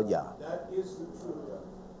understanding without Yah. That is the truth.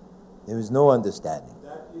 There is no understanding.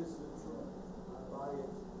 That is the truth. I buy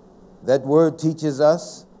it. That word teaches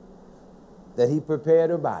us that He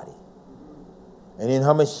prepared a body. And in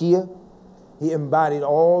Hamashiach, He embodied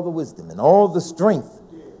all the wisdom and all the strength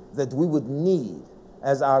that we would need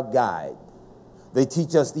as our guide. They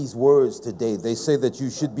teach us these words today. They say that you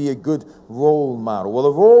should be a good role model. Well,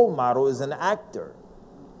 a role model is an actor.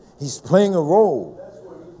 He's playing a role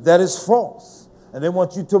that is false. And they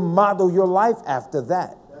want you to model your life after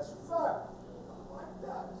that.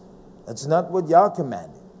 That's not what Yah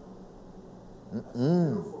commanded.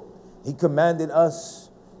 He commanded us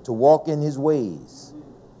to walk in His ways.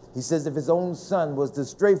 He says if His own Son was to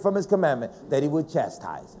stray from His commandment, that He would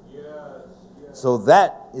chastise him. So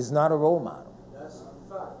that is not a role model.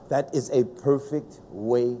 That is a perfect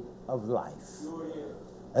way of life.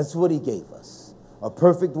 That's what He gave us. A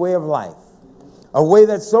perfect way of life. A way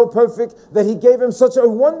that's so perfect that He gave Him such a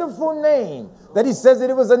wonderful name that He says that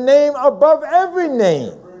it was a name above every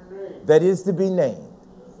name that is to be named.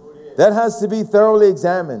 That has to be thoroughly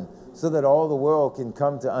examined so that all the world can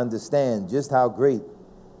come to understand just how great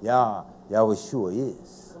Yahweh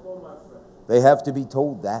is. They have to be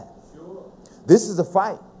told that. This is a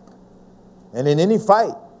fight. And in any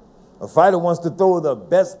fight, a fighter wants to throw the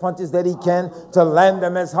best punches that he can, to land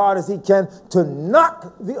them as hard as he can, to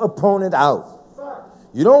knock the opponent out.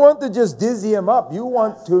 You don't want to just dizzy him up. You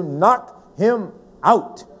want to knock him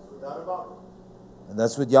out. And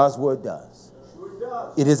that's what Yah's word does.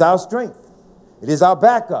 It is our strength. It is our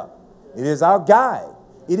backup. It is our guide.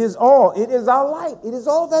 It is all. It is our light. It is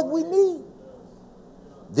all that we need.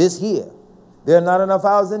 This here. There are not enough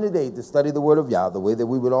hours in the day to study the word of Yah the way that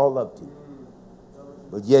we would all love to.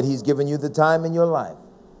 But yet He's given you the time in your life.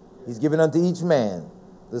 He's given unto each man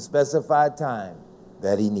the specified time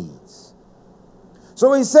that he needs.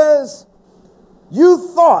 So He says,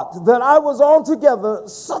 you thought that I was altogether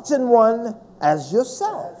such an one as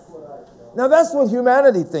yourself. Now that's what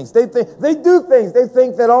humanity thinks. They do things. They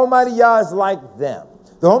think that Almighty Yah is like them.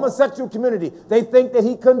 The homosexual community, they think that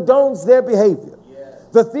he condones their behavior.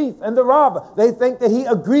 The thief and the robber, they think that he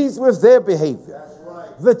agrees with their behavior.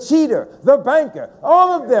 The cheater, the banker,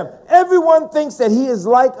 all of them, everyone thinks that he is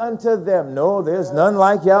like unto them. No, there's none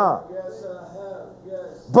like Yah.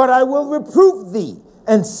 But I will reprove thee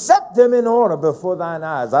and set them in order before thine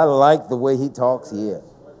eyes. I like the way he talks here.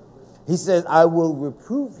 He says, I will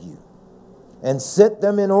reprove you and set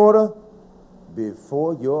them in order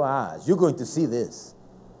before your eyes. You're going to see this.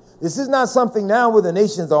 This is not something now where the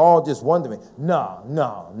nations are all just wondering. No,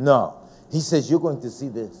 no, no. He says, you're going to see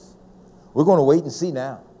this. We're going to wait and see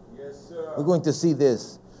now. Yes, sir. We're going to see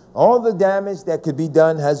this. All the damage that could be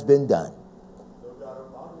done has been done. No doubt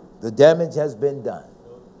about it. The damage has been done.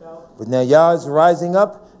 No doubt. But now Yah is rising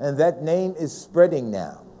up, and that name is spreading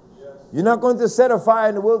now. Yes. You're not going to set a fire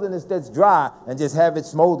in the wilderness that's dry and just have it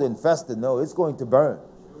smolder and fester. No, it's going to burn.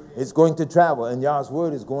 It's going to travel, and Yah's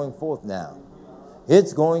word is going forth now.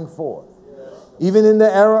 It's going forth. Even in the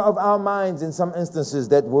era of our minds, in some instances,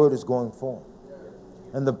 that word is going forth.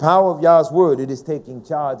 And the power of Yah's word, it is taking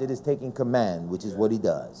charge, it is taking command, which is what he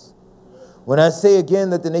does. When I say again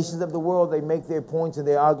that the nations of the world, they make their points and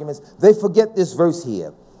their arguments, they forget this verse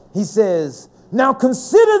here. He says, now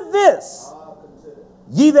consider this,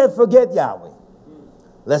 ye that forget Yahweh,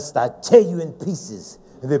 lest I tear you in pieces,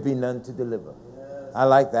 and there be none to deliver. I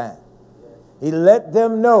like that. He let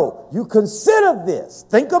them know, you consider this.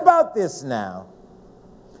 Think about this now.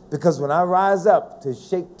 Because when I rise up to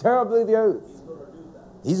shake terribly the earth,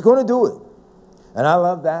 he's going to do it. And I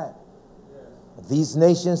love that. These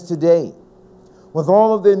nations today, with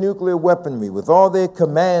all of their nuclear weaponry, with all their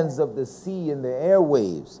commands of the sea and the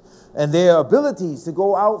airwaves, and their abilities to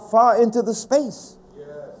go out far into the space,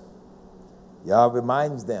 Yah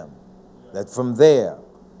reminds them that from there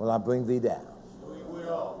will I bring thee down.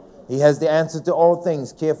 He has the answer to all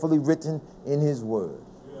things carefully written in his word.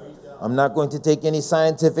 I'm not going to take any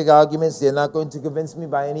scientific arguments. They're not going to convince me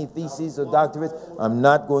by any theses or doctorates. I'm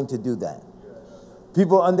not going to do that.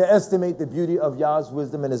 People underestimate the beauty of Yah's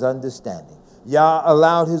wisdom and his understanding. Yah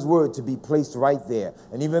allowed his word to be placed right there.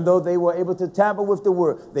 And even though they were able to tamper with the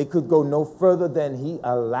word, they could go no further than he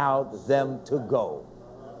allowed them to go.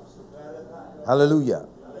 Hallelujah.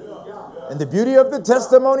 And the beauty of the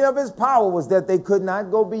testimony of his power was that they could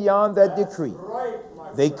not go beyond that decree.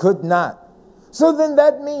 They could not. So then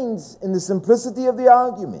that means, in the simplicity of the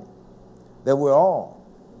argument, that we're all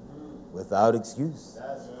without excuse.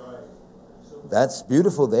 That's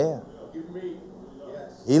beautiful there.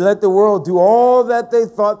 He let the world do all that they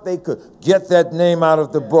thought they could. Get that name out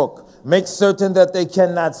of the book. Make certain that they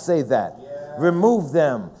cannot say that. Remove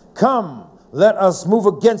them. Come. Let us move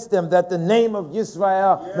against them, that the name of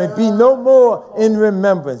Israel may be no more in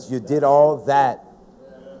remembrance. You did all that,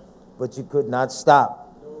 but you could not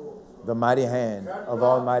stop the mighty hand of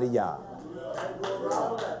Almighty Yah.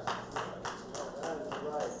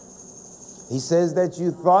 He says that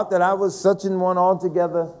you thought that I was such an one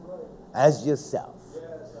altogether as yourself.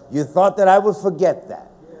 You thought that I would forget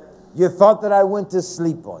that. You thought that I went to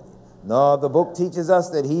sleep on you. No, the book teaches us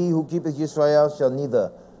that he who keepeth Israel shall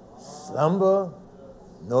neither slumber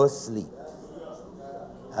nor sleep.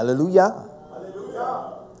 Hallelujah.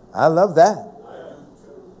 I love that.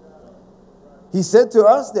 He said to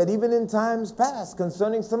us that even in times past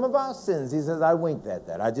concerning some of our sins, he says, I winked at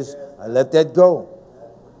that. I let that go.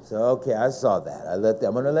 So, okay, I saw that.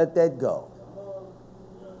 I'm going to let that go.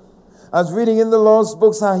 I was reading in the Lord's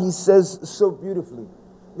books how he says so beautifully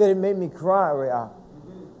that it made me cry, Ra'ah.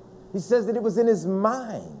 He says that it was in his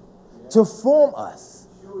mind to form us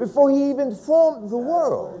before he even formed the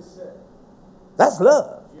world. That's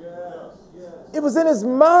love. It was in his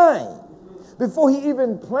mind before he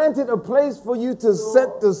even planted a place for you to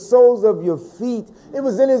set the soles of your feet. It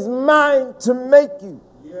was in his mind to make you.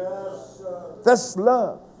 That's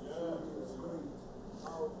love.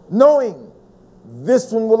 Knowing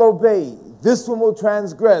this one will obey, this one will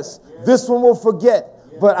transgress, this one will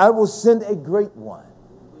forget, but I will send a great one.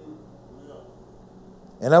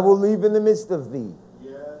 And I will leave in the midst of thee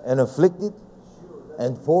an afflicted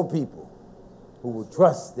and poor people who will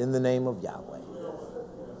trust in the name of Yahweh.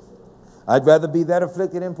 I'd rather be that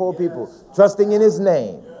afflicted and poor people trusting in his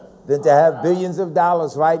name than to have billions of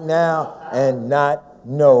dollars right now and not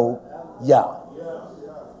know Yah.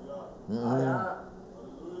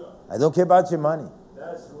 I don't care about your money.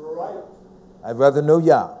 I'd rather know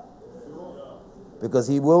Yah, because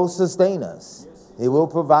he will sustain us. He will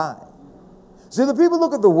provide. See, the people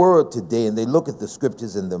look at the word today, and they look at the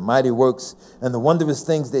scriptures and the mighty works and the wondrous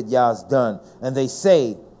things that Yah's done, and they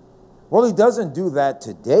say, well, he doesn't do that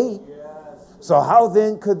today. So how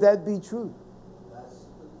then could that be true?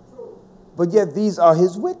 But yet these are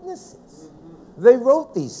his witnesses. They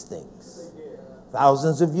wrote these things.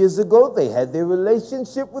 Thousands of years ago, they had their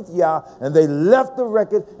relationship with Yah, and they left the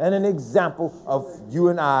record and an example of you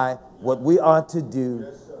and I, what we are to do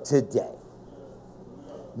today.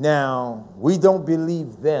 Now, we don't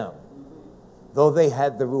believe them, though they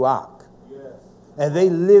had the Ruach, and they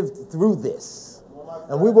lived through this.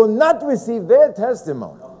 And we will not receive their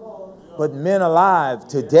testimony. But men alive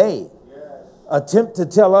today attempt to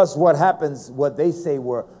tell us what happens, what they say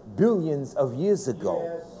were billions of years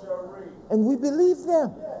ago. And we believe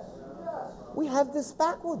them. We have this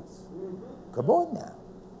backwards. Come on now.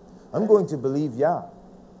 I'm going to believe Yah.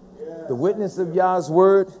 The witness of Yah's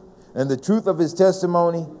word and the truth of his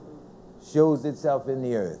testimony shows itself in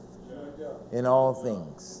the earth, in all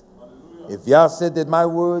things. If Yah said that my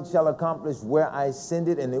word shall accomplish where I send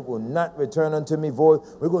it, and it will not return unto me void,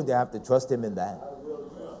 we're going to have to trust him in that.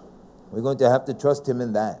 We're going to have to trust him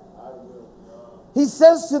in that. He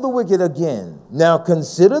says to the wicked again, now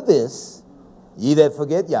consider this, ye that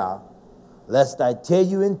forget Yah, lest I tear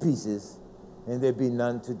you in pieces, and there be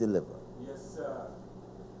none to deliver. Yes, sir.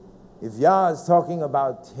 If Yah is talking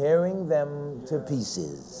about tearing them to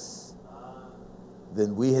pieces,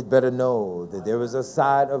 then we had better know that there is a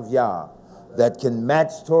side of Yah that can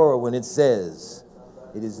match Torah when it says,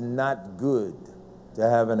 it is not good to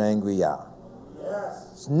have an angry Yah. Yes.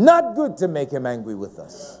 It's not good to make him angry with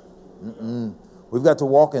us. We've got to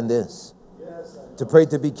walk in this, to pray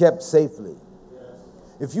to be kept safely.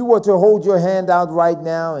 If you were to hold your hand out right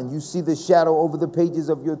now and you see the shadow over the pages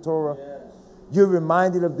of your Torah, you're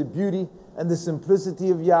reminded of the beauty and the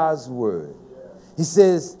simplicity of Yah's word. He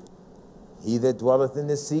says, he that dwelleth in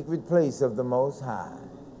the secret place of the Most High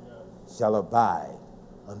shall abide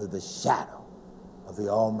under the shadow of the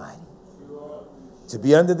Almighty. To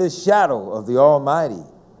be under the shadow of the Almighty,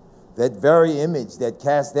 that very image that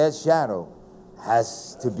casts that shadow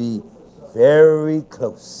has to be very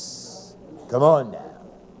close. Come on now.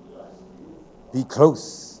 Be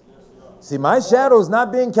close. See, my shadow is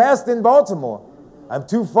not being cast in Baltimore. I'm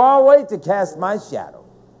too far away to cast my shadow.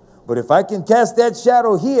 But if I can cast that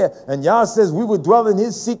shadow here, and Yah says we would dwell in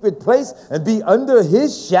his secret place and be under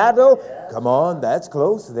his shadow, come on, that's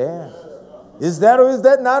close there. Is that or is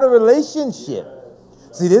that not a relationship?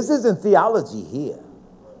 See, this isn't theology here.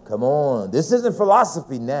 Come on, this isn't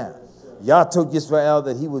philosophy now. Yah told Israel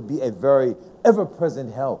that he would be a very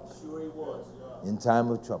ever-present help in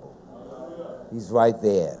time of trouble. He's right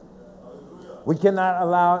there. We cannot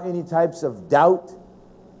allow any types of doubt,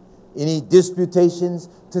 any disputations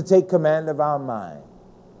to take command of our mind.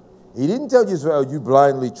 He didn't tell Israel, you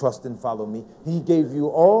blindly trust and follow me. He gave you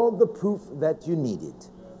all the proof that you needed.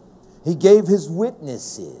 He gave his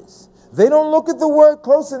witnesses. They don't look at the word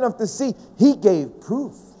close enough to see. He gave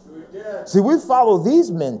proof. See, we follow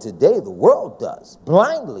these men today, the world does,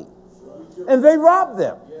 blindly. And they rob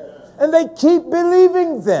them. And they keep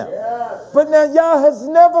believing them. But now Yah has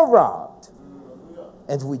never robbed.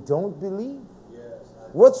 And we don't believe.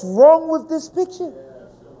 What's wrong with this picture?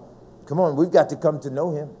 Come on, we've got to come to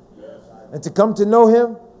know him. And to come to know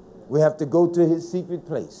him, we have to go to his secret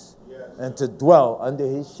place and to dwell under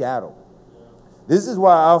his shadow. This is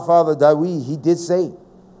why our father Dawid, he did say,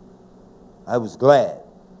 I was glad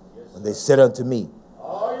when they said unto me,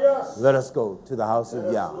 let us go to the house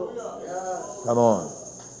of Yah. Come on.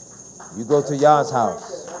 You go to Yah's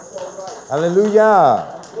house.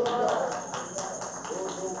 Hallelujah.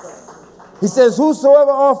 He says,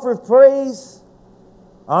 whosoever offereth praise,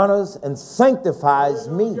 honors, and sanctifies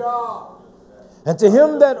me. And to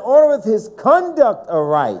him that ordereth his conduct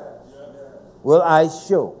aright, will I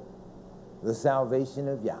show the salvation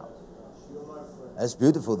of Yahweh. That's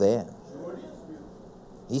beautiful there.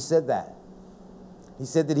 He said that. He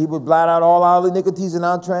said that he would blot out all our iniquities and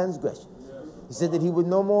our transgressions. He said that he would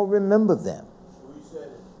no more remember them.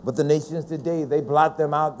 But the nations today, they blot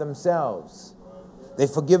them out themselves. They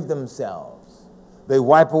forgive themselves. They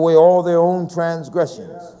wipe away all their own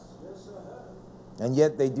transgressions. And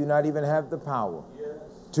yet they do not even have the power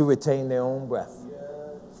to retain their own breath.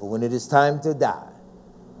 For when it is time to die,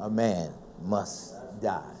 a man must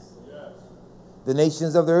die. The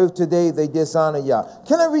nations of the earth today, they dishonor Yah.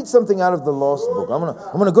 Can I read something out of the lost book? I'm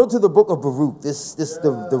gonna go to the book of Baruch.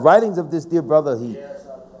 The writings of this dear brother, he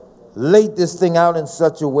laid this thing out in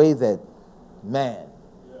such a way that, man,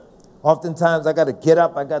 oftentimes I got to get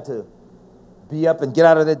up. I got to be up and get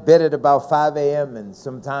out of that bed at about 5 a.m. and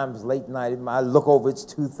sometimes late night. I look over, it's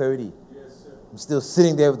 2:30. I'm still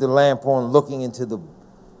sitting there with the lamp on, looking into the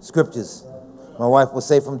scriptures. My wife will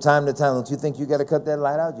say from time to time, don't you think you got to cut that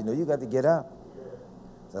light out? You know you got to get up.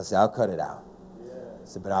 So I said, I'll cut it out. I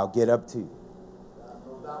said, but I'll get up too.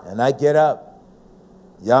 And I get up.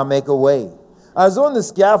 Y'all make a way. I was on the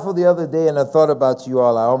scaffold the other day and I thought about you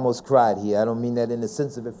all. I almost cried here. I don't mean that in the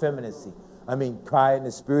sense of effeminacy. I mean cry in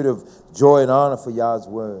the spirit of joy and honor for y'all's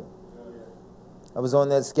word. I was on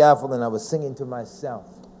that scaffold and I was singing to myself.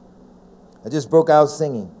 I just broke out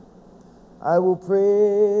singing. I will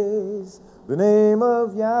praise the name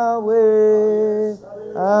of Yahweh.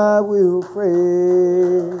 I will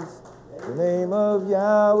praise the name of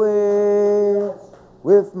Yahweh.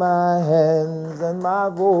 With my hands and my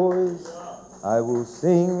voice, I will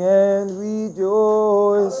sing and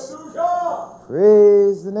rejoice. Hallelujah.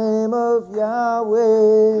 Praise the name of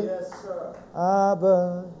Yahweh. Yes, sir.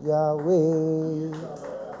 Abba Yahweh.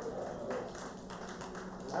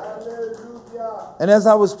 Hallelujah. And as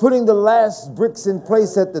I was putting the last bricks in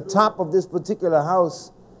place at the top of this particular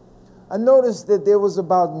house, I noticed that there was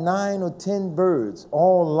about 9 or 10 birds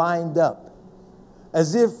all lined up,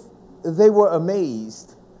 as if they were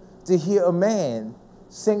amazed to hear a man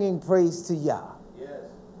singing praise to Yah. Yes.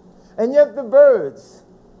 And yet the birds,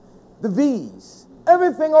 the bees,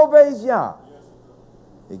 everything obeys Yah,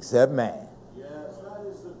 except man. Yes, that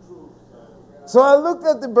is the truth. So I looked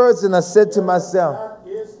at the birds and I said to myself,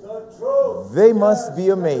 That is the truth. they must be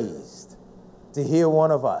amazed to hear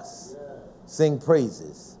one of us sing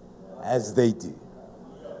praises as they do.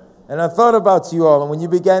 And I thought about you all, and when you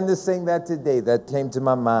began to sing that today, that came to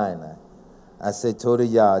my mind. I said, Toda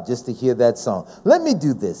Yah, just to hear that song. Let me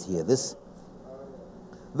do this here.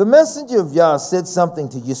 The messenger of Yah said something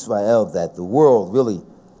to Yisrael that the world really,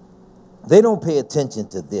 they don't pay attention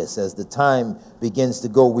to this. As the time begins to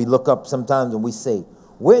go, we look up sometimes and we say,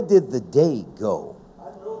 where did the day go?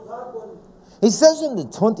 He says in the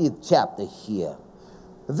 20th chapter here,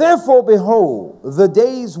 therefore, behold, the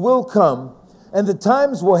days will come, and the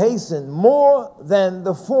times will hasten more than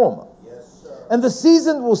the former. Yes, sir. And the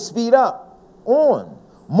season will speed up on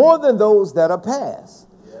more than those that are past.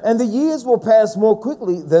 And the years will pass more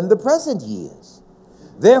quickly than the present years.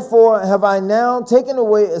 Therefore have I now taken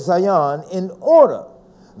away Zion in order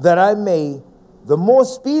that I may the more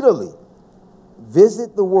speedily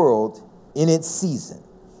visit the world in its season.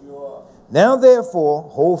 Sure. Now therefore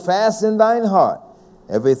hold fast in thine heart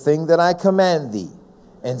everything that I command thee,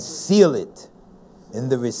 and seal it in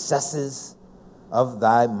the recesses of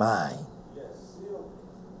thy mind. Yes, seal.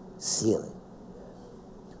 Seal it.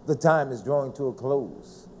 The time is drawing to a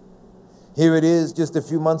close. Here it is, just a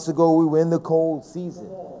few months ago, we were in the cold season.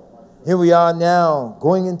 Here we are now,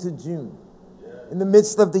 going into June, in the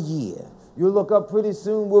midst of the year. You'll look up pretty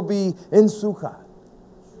soon, we'll be in Sukkot.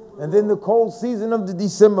 And then the cold season of the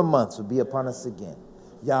December months will be upon us again.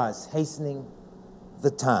 Yah is hastening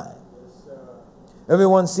the time.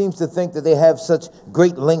 Everyone seems to think that they have such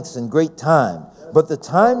great lengths and great time, but the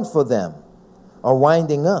times for them are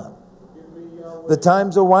winding up. The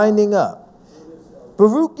times are winding up.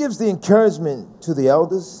 Baruch gives the encouragement to the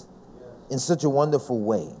elders in such a wonderful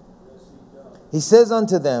way. He says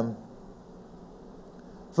unto them,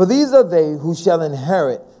 for these are they who shall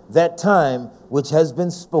inherit that time which has been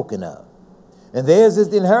spoken of. And theirs is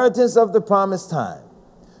the inheritance of the promised time.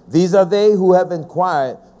 These are they who have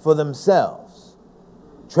inquired for themselves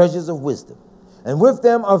treasures of wisdom. And with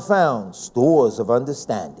them are found stores of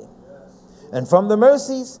understanding. And from the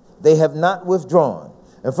mercies they have not withdrawn.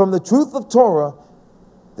 And from the truth of Torah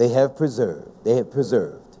they have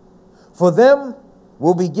preserved. For them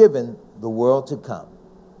will be given the world to come.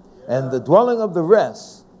 And the dwelling of the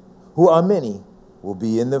rest, who are many, will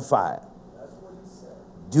be in the fire.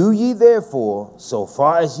 Do ye therefore, so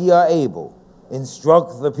far as ye are able,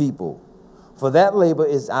 instruct the people, for that labor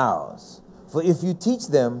is ours. For if you teach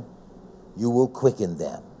them, you will quicken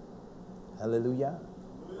them. Hallelujah.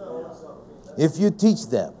 If you teach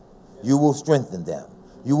them, you will strengthen them.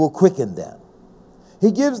 You will quicken them.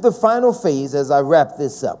 He gives the final phase as I wrap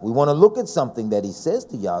this up. We want to look at something that he says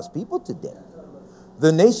to Yah's people today.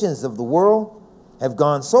 The nations of the world have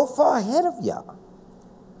gone so far ahead of Yah,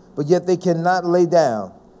 but yet they cannot lay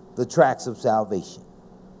down the tracks of salvation.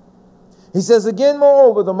 He says again,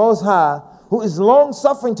 moreover, the Most High, who is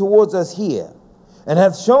long-suffering towards us here, and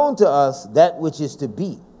hath shown to us that which is to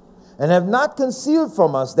be, and have not concealed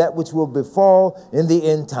from us that which will befall in the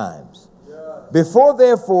end times. Before,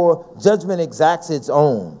 therefore, judgment exacts its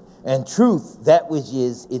own, and truth that which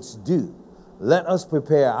is its due, let us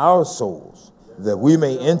prepare our souls, that we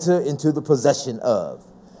may enter into the possession of,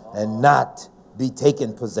 and not be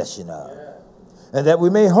taken possession of, and that we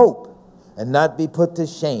may hope, and not be put to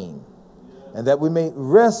shame, and that we may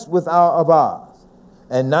rest with our Abbas,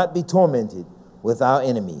 and not be tormented with our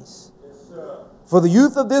enemies. For the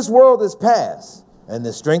youth of this world is past, and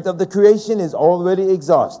the strength of the creation is already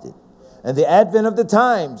exhausted. And the advent of the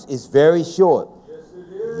times is very short. Yes,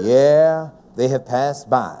 it is. Yeah, they have passed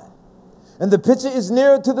by. And the pitcher is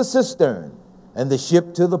nearer to the cistern, and the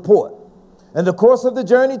ship to the port, and the course of the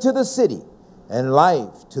journey to the city, and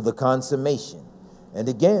life to the consummation. And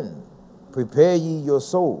again, prepare ye your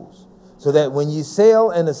souls, so that when ye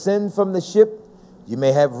sail and ascend from the ship, you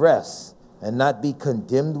may have rest, and not be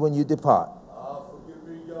condemned when you depart. Forgive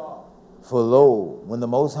me, y'all. For lo, when the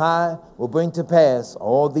Most High will bring to pass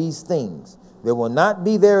all these things, there will not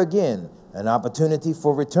be there again an opportunity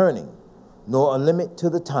for returning, nor a limit to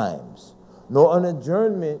the times, nor an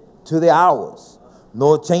adjournment to the hours,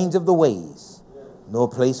 nor change of the ways, nor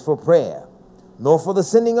place for prayer, nor for the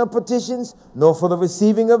sending of petitions, nor for the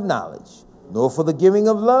receiving of knowledge, nor for the giving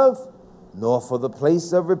of love, nor for the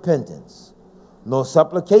place of repentance, nor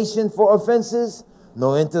supplication for offenses,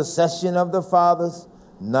 nor intercession of the fathers,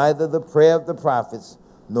 neither the prayer of the prophets,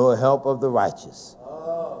 nor help of the righteous.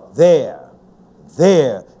 There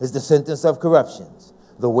is the sentence of corruptions,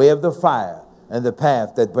 the way of the fire, and the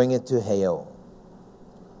path that bringeth to hell.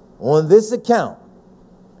 On this account,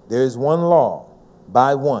 there is one law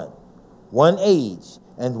by one age,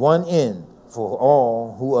 and one end for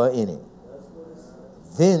all who are in it.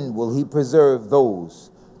 Then will he preserve those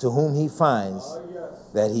to whom he finds,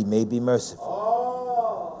 that he may be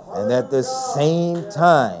merciful. And at the same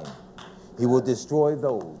time, he will destroy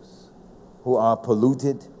those who are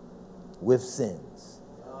polluted with sins.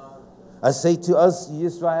 I say to us,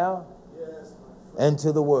 Israel, and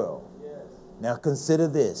to the world, now consider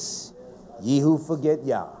this, ye who forget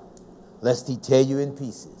Yah, lest he tear you in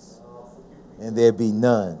pieces, and there be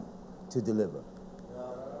none to deliver.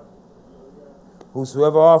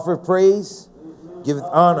 Whosoever offereth praise, giveth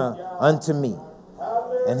honor unto me.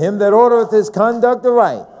 And him that ordereth his conduct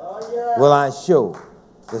aright, will I show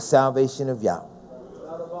the salvation of Yah.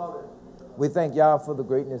 We thank Yah for the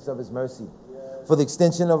greatness of his mercy, for the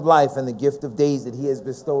extension of life and the gift of days that he has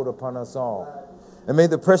bestowed upon us all. And may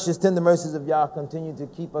the precious tender mercies of Yah continue to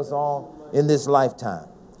keep us all in this lifetime.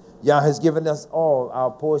 Yah has given us all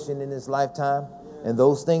our portion in this lifetime, and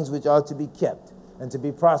those things which are to be kept and to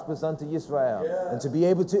be prosperous unto Israel, and to be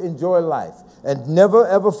able to enjoy life, and never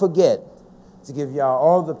ever forget to give Yah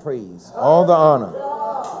all the praise, all the honor,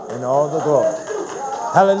 and all the glory.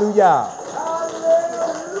 Hallelujah.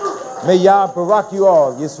 May Yah barak you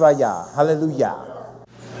all, Yisrael. Hallelujah.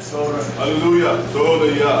 Hallelujah.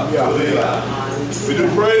 Toda Yah. Hallelujah. We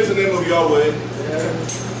do praise the name of Yahweh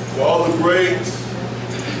for all the great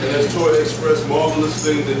and as Torah expressed marvelous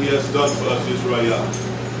things that he has done for us, Israel.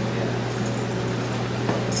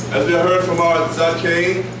 As we heard from our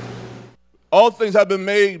Zakane, all things have been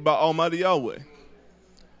made by Almighty Yahweh.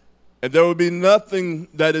 And there will be nothing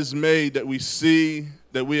that is made that we see,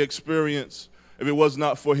 that we experience, if it was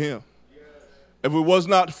not for him. If it was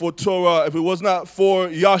not for Torah, if it was not for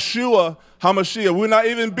Yahshua HaMashiach, we would not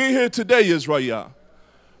even be here today, Israel.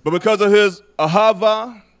 But because of his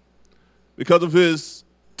ahava, because of his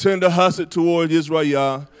tender hesed toward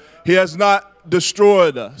Israel, he has not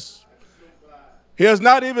destroyed us. He has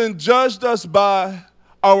not even judged us by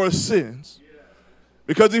our sins.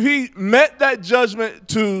 Because if he met that judgment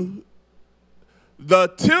to the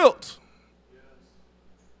tilt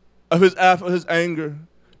of his anger,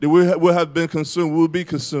 then we will have been consumed. We will be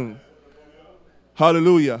consumed.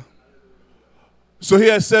 Hallelujah. So he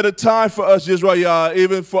has set a time for us, Israel,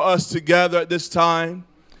 even for us to gather at this time,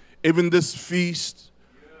 even this feast,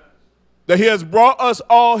 that he has brought us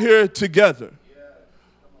all here together.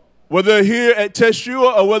 Whether here at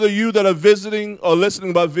Teshua or whether you that are visiting or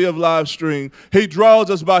listening by via live stream, he draws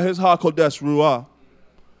us by his HaKodesh Ruah.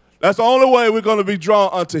 That's the only way we're going to be drawn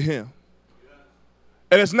unto him.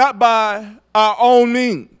 And it's not by our own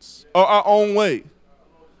means or our own way,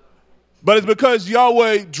 but it's because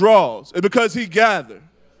Yahweh draws. It's because he gathers.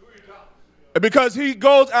 And because he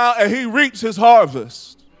goes out and he reaps his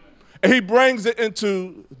harvest. And he brings it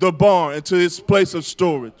into the barn, into his place of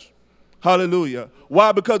storage. Hallelujah.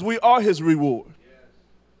 Why? Because we are his reward.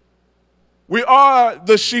 We are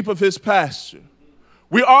the sheep of his pasture.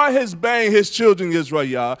 We are his bane, his children,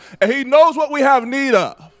 Israel. And he knows what we have need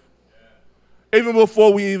of, even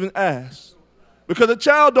before we even ask. Because a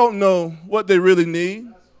child don't know what they really need.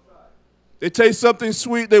 They taste something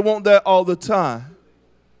sweet, they want that all the time.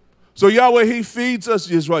 So Yahweh, he feeds us,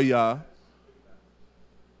 Israel,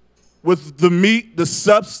 with the meat, the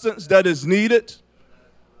substance that is needed,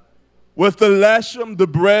 with the lashem, the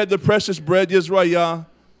bread, the precious bread, Israel.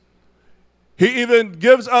 He even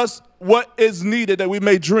gives us what is needed that we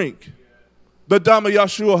may drink, the Dama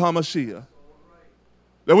Yahshua HaMashiach.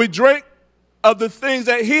 That we drink of the things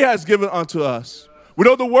that he has given unto us. We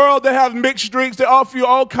know the world, they have mixed drinks. They offer you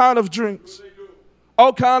all kind of drinks.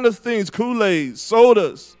 All kind of things, Kool-Aid,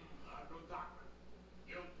 sodas.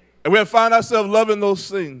 And we find ourselves loving those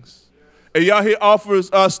things. And Yahweh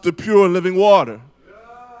offers us the pure and living water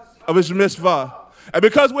of his mitzvah. And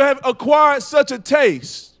because we have acquired such a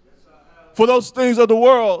taste for those things of the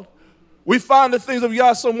world, we find the things of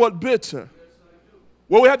Yah somewhat bitter.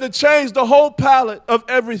 Where we have to change the whole palette of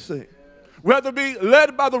everything. We have to be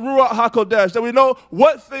led by the Ruach HaKodesh, that we know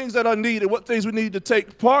what things that are needed, what things we need to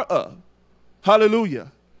take part of.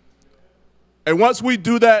 Hallelujah. And once we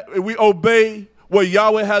do that, and we obey what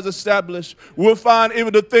Yahweh has established, we'll find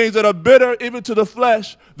even the things that are bitter, even to the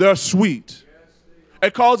flesh, they're sweet.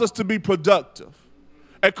 It calls us to be productive.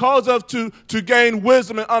 It calls us to gain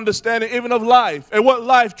wisdom and understanding even of life and what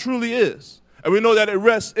life truly is. And we know that it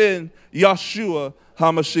rests in Yahshua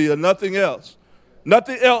HaMashiach, nothing else.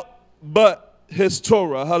 Nothing else but his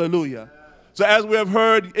Torah. Hallelujah. So as we have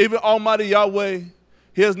heard, even Almighty Yahweh,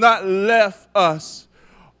 he has not left us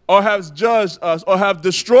or has judged us or have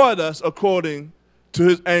destroyed us according to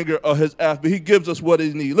his anger or his wrath, but he gives us what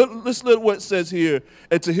he needs. Let's look at what it says here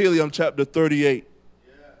in Tehillim chapter 38,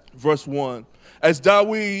 verse 1. As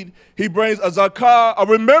Dawid, he brings a zakah, a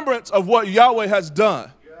remembrance of what Yahweh has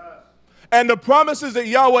done. And the promises that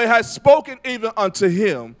Yahweh has spoken even unto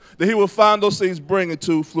him, that he will find those things bring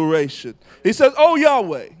into flourishing. He says, "Oh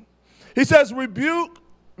Yahweh," he says, "rebuke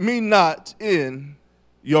me not in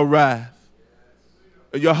your wrath,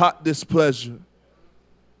 your hot displeasure."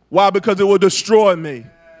 Why? Because it will destroy me.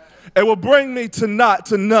 It will bring me to naught,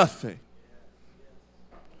 to nothing.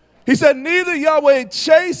 He said, "Neither Yahweh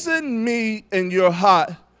chasten me in your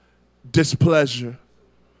hot displeasure."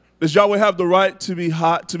 Does Yahweh have the right to be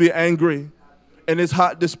hot, to be angry in his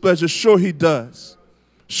hot displeasure? Sure he does.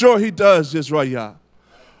 Sure he does, Yisrael.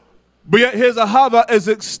 But yet his ahava is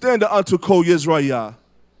extended unto Kol Yisrael,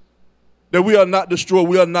 that we are not destroyed,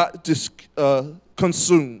 we are not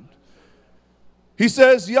consumed. He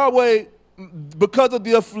says, Yahweh, because of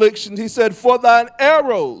the affliction, he said, "For thine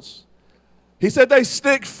arrows," he said, "they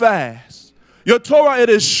stick fast." Your Torah, it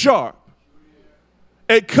is sharp.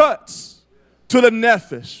 It cuts to the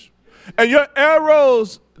nephesh. And your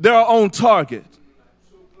arrows, they're on target.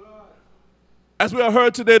 As we have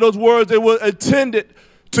heard today, those words, they were intended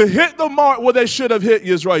to hit the mark where they should have hit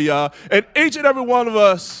Yisrael. And each and every one of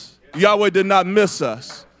us, Yahweh did not miss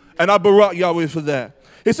us. And I barak Yahweh for that.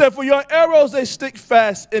 He said, "For your arrows, they stick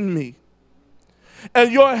fast in me.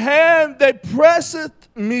 And your hand, they presseth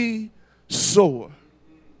me sore."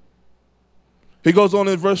 He goes on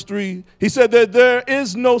in verse 3. He said that there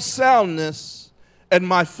is no soundness in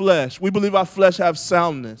my flesh. We believe our flesh has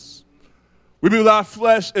soundness. We believe our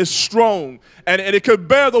flesh is strong. And it could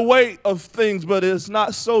bear the weight of things, but it's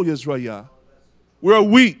not so, Yisrael. We are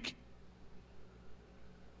weak.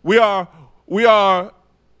 We are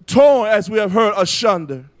torn, as we have heard,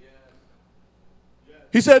 asunder.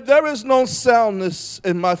 He said, "There is no soundness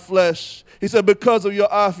in my flesh." He said, "Because of your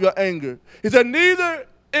anger." He said, "Neither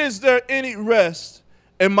is there any rest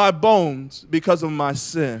in my bones because of my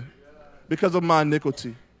sin, because of my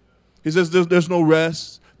iniquity." He says, there's no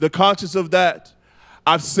rest. The conscience of that,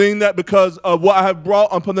 I've seen that because of what I have brought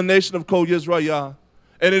upon the nation of Kol Yisrael,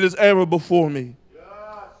 and it is ever before me.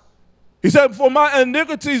 He said, "For my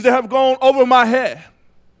iniquities that have gone over my head."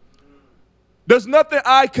 There's nothing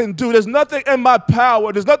I can do. There's nothing in my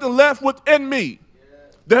power. There's nothing left within me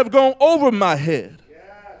that have gone over my head.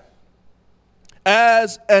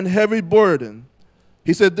 As an heavy burden.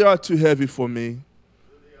 He said, "They are too heavy for me."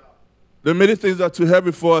 There are many things that are too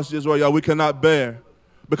heavy for us, Israel, we cannot bear.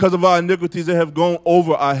 Because of our iniquities, they have gone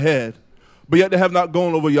over our head. But yet they have not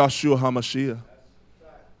gone over Yahshua HaMashiach.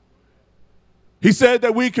 He said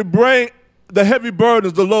that we could bring the heavy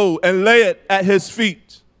burdens, the load, and lay it at his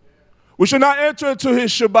feet. We should not enter into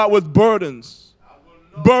his Shabbat with burdens,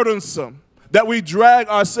 burdensome, that we drag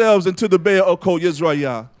ourselves into the Be'er of Kol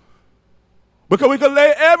Yisrael. Because we can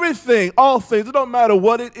lay everything, all things, it don't matter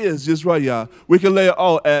what it is, Yisrael, we can lay it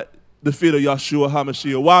all at the feet of Yahshua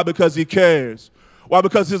HaMashiach. Why? Because he cares. Why?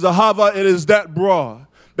 Because his ahava, it is that broad,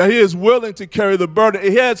 that he is willing to carry the burden.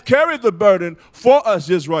 He has carried the burden for us,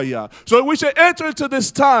 Yisrael. So we should enter into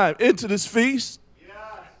this time, into this feast,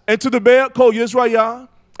 into the Be'er Kol Yisrael,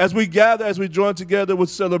 as we gather, as we join together with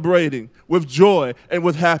celebrating, with joy, and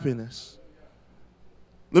with happiness.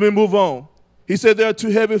 Let me move on. He said, "They are too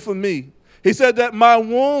heavy for me." He said that my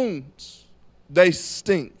wounds, they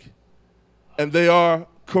stink, and they are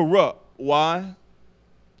corrupt. Why?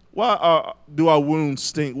 Why do our wounds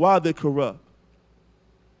stink? Why are they corrupt?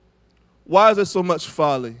 Why is there so much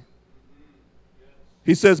folly?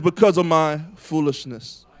 He says, "Because of my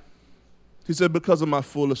foolishness." He said, because of my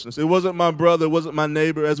foolishness. It wasn't my brother, it wasn't my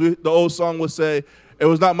neighbor. As the old song would say, it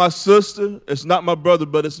was not my sister, it's not my brother,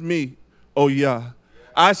 but it's me, oh Yah.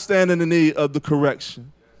 I stand in the need of the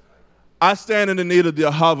correction. I stand in the need of the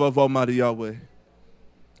Ahava of Almighty Yahweh.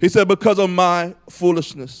 He said, because of my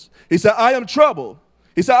foolishness. He said, I am troubled.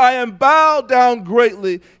 He said, I am bowed down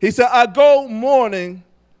greatly. He said, I go mourning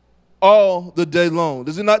all the day long.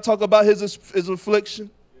 Does he not talk about his affliction?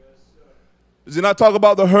 Does he not talk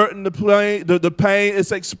about the hurt and the pain?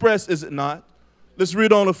 It's expressed, is it not? Let's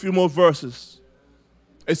read on a few more verses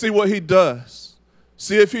and see what he does.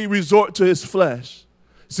 See if he resort to his flesh.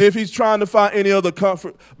 See if he's trying to find any other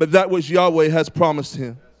comfort but that which Yahweh has promised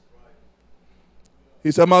him.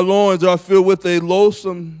 He said, my loins are filled with a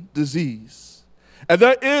loathsome disease, and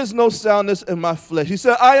there is no soundness in my flesh. He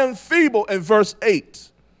said, I am feeble in verse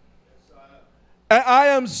 8, and I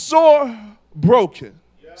am sore broken.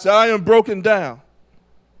 So I am broken down.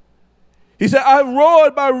 He said, I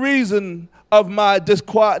roared by reason of my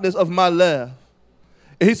disquietness of my laugh.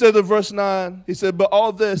 And he said in verse 9, he said, but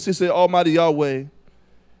all this, he said, Almighty Yahweh,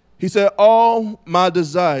 he said, all my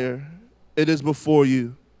desire, it is before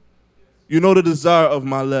you. You know the desire of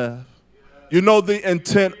my laugh. You know the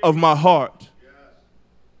intent of my heart,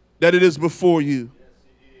 that it is before you.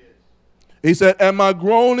 He said, and my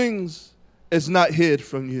groanings is not hid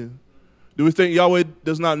from you. Do we think Yahweh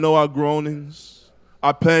does not know our groanings,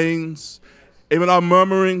 our pains, even our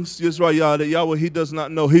murmurings? Yisrael, that Yahweh, he does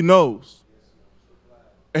not know. He knows.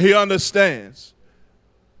 And he understands.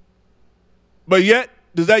 But yet,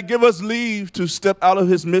 does that give us leave to step out of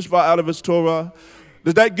his mishvah, out of his Torah?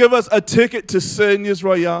 Does that give us a ticket to sin,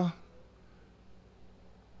 Yisrael?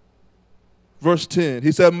 Verse 10,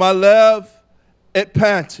 he said, my love, it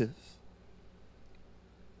panteth.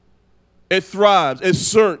 It thrives, it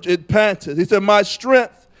search, it panteth. He said, my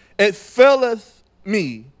strength, it faileth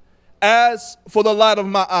me, as for the light of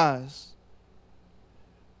my eyes.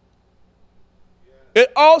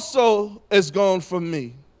 It also is gone from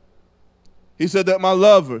me. He said that my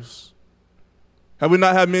lovers, have we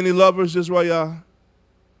not had many lovers, Israel?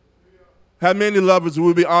 Had many lovers,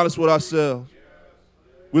 we'll be honest with ourselves.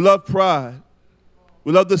 We love pride.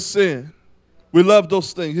 We love the sin. We love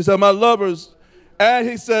those things. He said, my lovers, and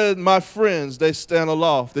he said, my friends, they stand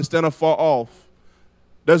aloft. They stand afar off.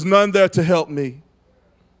 There's none there to help me.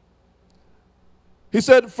 He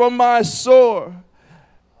said, from my sore.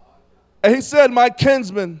 And he said, my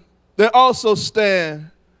kinsmen, they also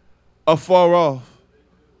stand afar off.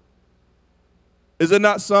 Is it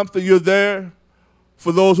not something you're there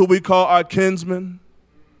for those who we call our kinsmen,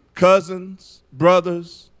 cousins,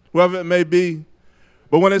 brothers, whoever it may be?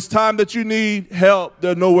 But when it's time that you need help,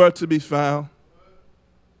 they're nowhere to be found.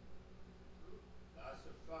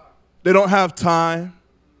 They don't have time.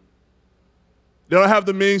 They don't have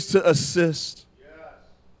the means to assist.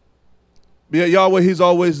 But yet Yahweh, he's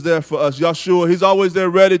always there for us. Yahshua, he's always there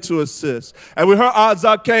ready to assist. And we heard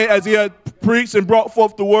Zakane as he had preached and brought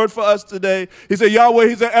forth the word for us today. He said, Yahweh,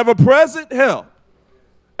 he's an ever-present help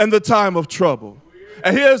in the time of trouble.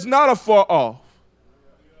 And he is not afar off.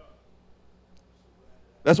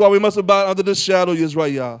 That's why we must abide under the shadow of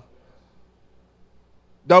Yisrael.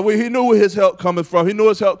 That he knew where his help coming from. He knew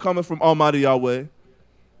his help coming from Almighty Yahweh.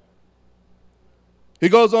 He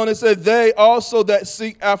goes on and said, they also that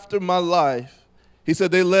seek after my life, he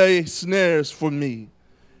said, they lay snares for me.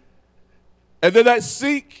 And they that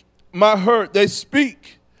seek my hurt, they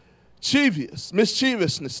speak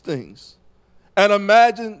mischievousness things, and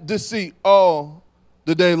imagine deceit all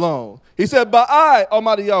the day long. He said, but I,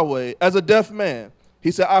 Almighty Yahweh, as a deaf man, he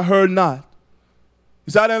said, I heard not.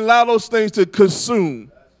 He said, I didn't allow those things to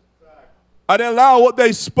consume. I didn't allow what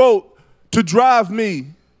they spoke to drive me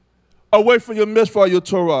away from your mitzvah, your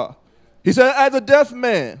Torah. He said, as a deaf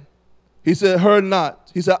man, he said, heard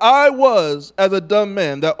not. He said, I was as a dumb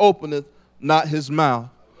man that openeth not his mouth.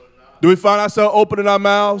 Do we find ourselves opening our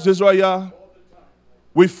mouths, Israel?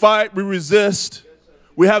 We fight, we resist.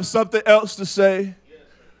 We have something else to say.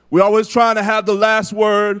 We're always trying to have the last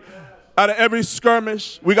word. Out of every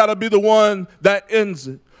skirmish, we got to be the one that ends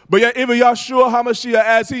it. But yet even Yahshua HaMashiach,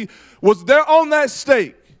 as he was there on that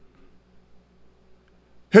stake,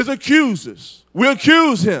 his accusers, we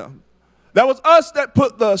accuse him. That was us that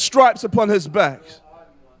put the stripes upon his back.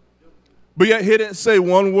 But yet he didn't say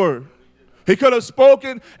one word. He could have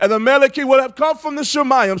spoken, and the Meleki would have come from the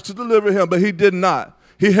Shemaims to deliver him, but he did not.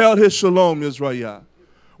 He held his shalom, Yisrael.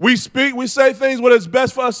 We speak, we say things, what is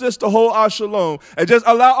best for us is to hold our shalom and just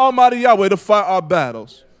allow Almighty Yahweh to fight our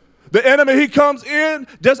battles. The enemy, he comes in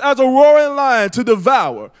just as a roaring lion to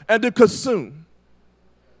devour and to consume.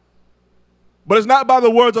 But it's not by the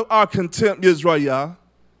words of our contempt, Israel.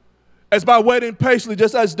 As by waiting patiently,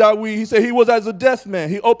 just as Dawid, he said he was as a deaf man.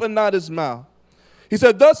 He opened not his mouth. He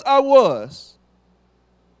said, thus I was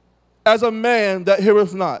as a man that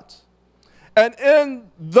heareth not, and in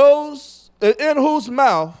whose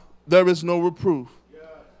mouth there is no reproof.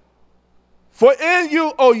 For in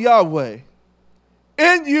you, O Yahweh,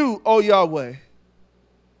 in you, O Yahweh,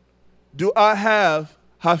 do I have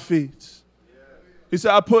hafid. He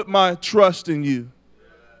said, I put my trust in you.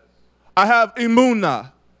 I have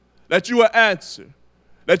emunah, that you will answer,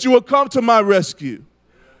 that you will come to my rescue.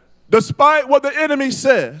 Despite what the enemy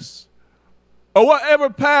says, or whatever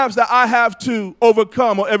paths that I have to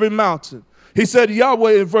overcome on every mountain. He said,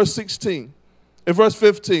 Yahweh in verse 16, in verse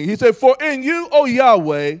 15. He said, for in you, O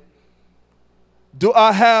Yahweh, do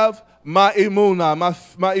I have my emunah,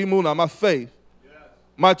 my faith,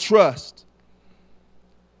 my trust.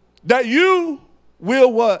 That you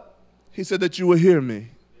will what? He said that you will hear me.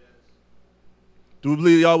 Do we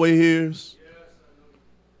believe Yahweh hears?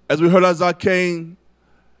 As we heard of Zakane,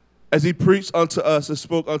 as he preached unto us and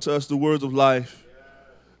spoke unto us the words of life,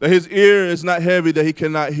 that his ear is not heavy that he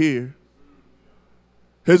cannot hear.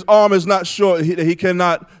 His arm is not short that he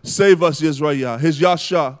cannot save us, Yisrael. His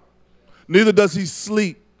Yasha. Neither does he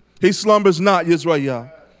sleep. He slumbers not, Yisrael.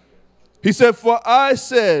 He said, for I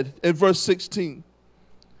said in verse 16,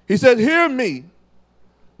 he said, hear me,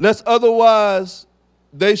 lest otherwise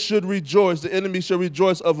they should rejoice, the enemy shall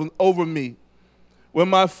rejoice over me when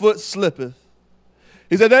my foot slippeth.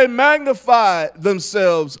 He said, they magnify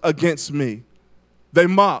themselves against me. They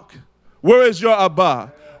mock. Where is your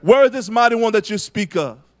Abba? Where is this mighty one that you speak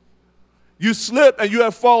of? You slip and you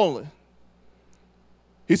have fallen.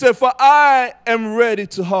 He said, for I am ready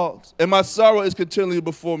to halt, and my sorrow is continually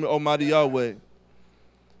before me, Almighty Yahweh.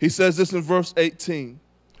 He says this in verse 18.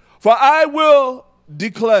 For I will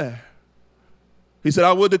declare. He said,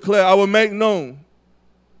 I will declare, I will make known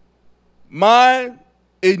my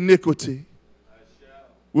iniquity.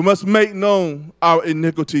 We must make known our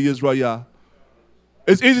iniquity, Israel.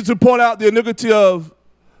 It's easy to point out the iniquity of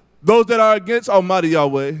those that are against Almighty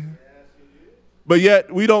Yahweh, but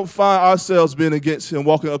yet we don't find ourselves being against him,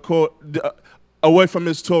 walking away from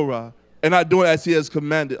his Torah and not doing as he has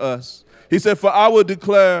commanded us. He said, for I will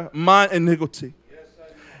declare mine iniquity.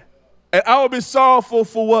 And I will be sorrowful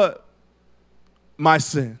for what? My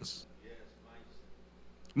sins.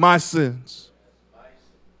 My sins.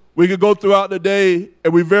 We could go throughout the day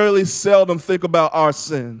and we very seldom think about our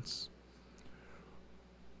sins.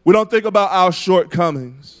 We don't think about our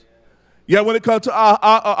shortcomings. Yet when it comes to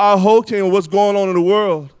our whole king, what's going on in the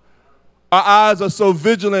world, our eyes are so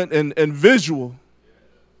vigilant and visual.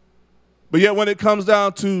 But yet when it comes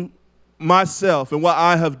down to myself and what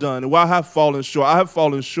I have done and why I have fallen short, I have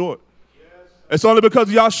fallen short. It's only because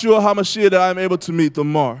of Yahshua HaMashiach that I am able to meet the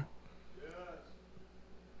mark.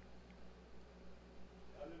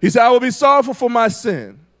 He said, I will be sorrowful for my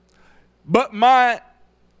sin, but my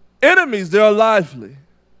enemies, they are lively,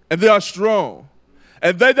 and they are strong.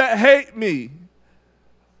 And they that hate me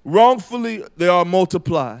wrongfully, they are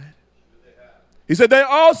multiplied. He said, they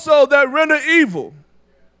also that render evil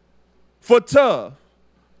for tough.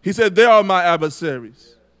 He said, they are my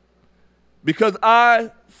adversaries, because I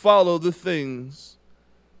follow the things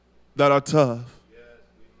that are tough.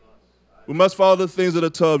 We must follow the things that are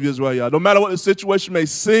tough, Israel. No matter what the situation may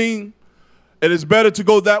seem, it is better to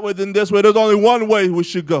go that way than this way. There's only one way we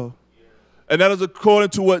should go, and that is according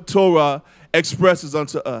to what Torah expresses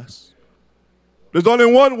unto us. There's only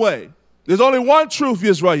one way. There's only one truth,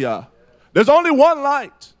 Israel. There's only one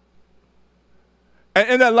light, and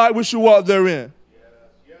in that light we should walk therein.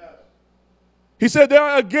 He said, they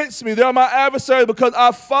are against me. They are my adversaries because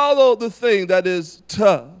I follow the thing that is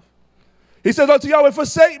tough. He says unto Yahweh,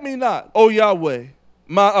 forsake me not, O Yahweh,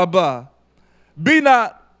 my Abba. Be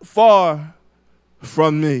not far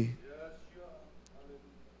from me.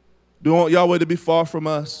 Do you want Yahweh to be far from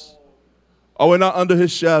us? Are we not under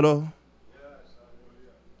his shadow?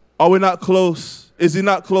 Are we not close? Is he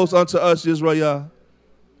not close unto us, Israel?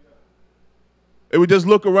 If we just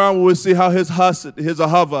look around, we'll see how his hasid, his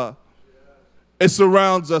ahava, it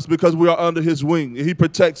surrounds us because we are under his wing. He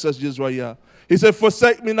protects us, Yisrael. He said,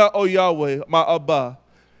 forsake me not, O Yahweh, my Abba,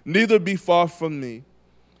 neither be far from me.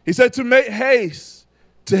 He said, to make haste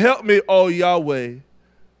to help me, O Yahweh,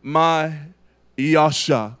 my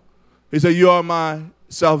Yasha. He said, you are my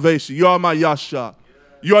salvation. You are my Yasha.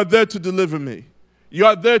 You are there to deliver me. You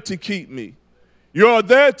are there to keep me. You are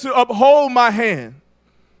there to uphold my hand.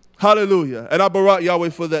 Hallelujah. And I barak Yahweh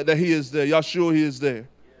for that he is there. Yahshua, he is there.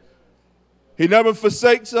 He never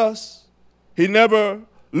forsakes us. He never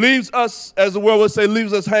leaves us, as the world would say,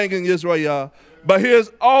 leaves us hanging, Israel. But he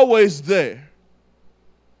is always there.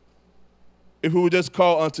 if we would just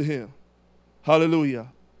call unto him. Hallelujah.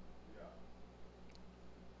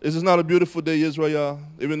 Is this not a beautiful day, Israel?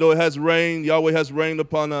 Even though it has rained, Yahweh has rained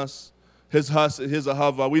upon us. His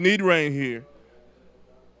ahava. We need rain here.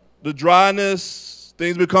 The dryness,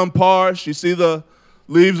 things become parched. You see the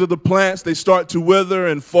leaves of the plants, they start to wither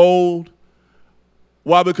and fold.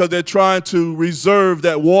 Why? Because they're trying to reserve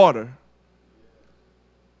that water.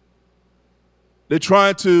 They're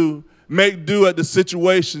trying to make do at the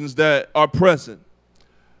situations that are present.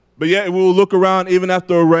 But yet we will look around even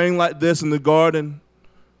after a rain like this in the garden.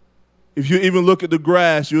 If you even look at the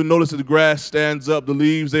grass, you'll notice that the grass stands up, the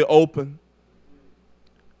leaves, they open.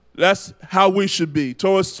 That's how we should be.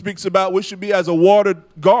 Torah speaks about we should be as a watered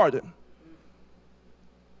garden.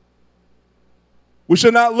 We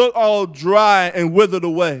should not look all dry and withered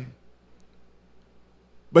away.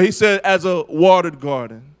 But he said as a watered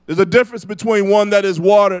garden. There's a difference between one that is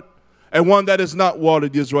watered and one that is not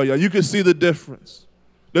watered, Israel. You can see the difference.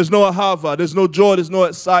 There's no ahava, there's no joy, there's no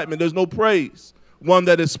excitement, there's no praise. One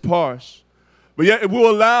that is parched. But yet if we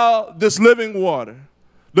will allow this living water,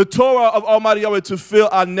 the Torah of Almighty Yahweh, to fill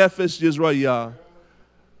our nefesh, Yisrael,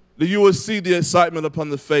 then you will see the excitement upon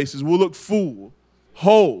the faces. We'll look full,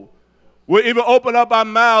 whole. We'll even open up our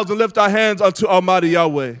mouths and lift our hands unto Almighty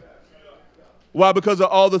Yahweh. Why? Because of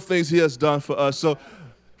all the things he has done for us. So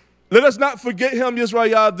let us not forget him,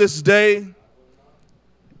 Yisrael, this day.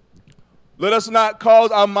 Let us not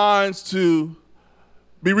cause our minds to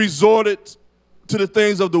be resorted to the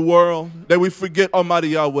things of the world, that we forget Almighty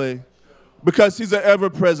Yahweh, because he's an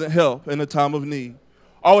ever-present help in a time of need.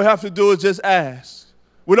 All we have to do is just ask.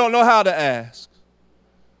 We don't know how to ask.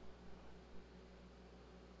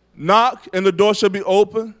 Knock, and the door shall be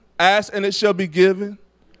open. Ask, and it shall be given.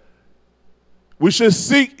 We should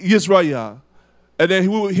seek Yisrael, and then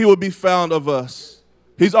he will be found of us.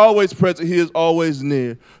 He's always present. He is always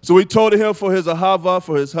near. So we told him for his ahava,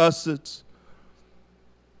 for his hesed,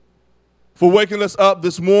 for waking us up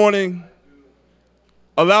this morning,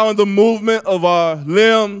 allowing the movement of our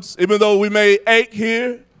limbs. Even though we may ache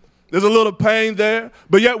here, there's a little pain there,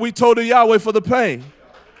 but yet we told Yahweh for the pain.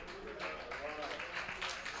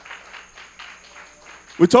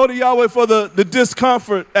 We told Yahweh for the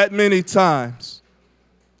discomfort at many times.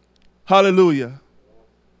 Hallelujah.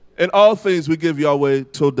 In all things we give Yahweh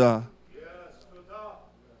Todah.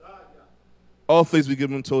 All things we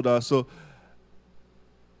give him Todah. So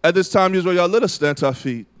at this time, Israel, let us stand to our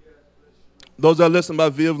feet. Those that listen by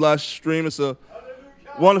via live stream, it's a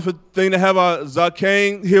wonderful thing to have our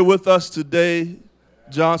Zakane here with us today,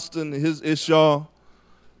 Johnson, his Ishar.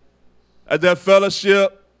 At that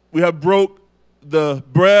fellowship, we have broke the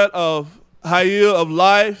bread of Hayil, of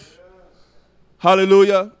life.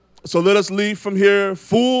 Hallelujah. So let us leave from here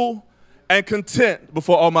full and content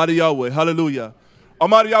before Almighty Yahweh. Hallelujah.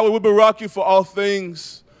 Almighty Yahweh, we barak you for all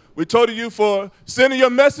things. We told you for sending your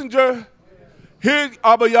messenger here,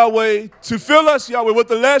 Abba Yahweh, to fill us, Yahweh, with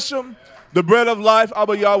the leshem, the bread of life,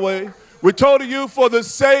 Abba Yahweh. We told you for the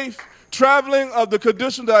safe traveling of the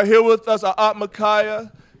Kedushim that are here with us, our Aunt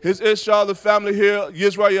Micaiah, his Ishar, the family here,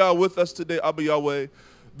 Yisrael with us today, Abba Yahweh.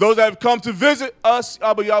 Those that have come to visit us,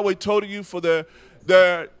 Abba Yahweh, told you for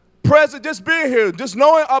their presence, just being here, just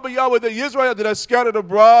knowing, Abba Yahweh, that Yisrael that are scattered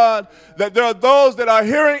abroad, that there are those that are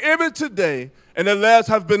hearing even today, and their lives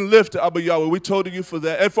have been lifted, Abba Yahweh. We told you for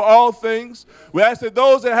that. And for all things, we ask that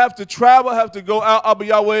those that have to travel, have to go out, Abba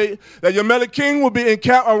Yahweh, that your Melech King will be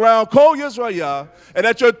encamped around Kol Yisrael, and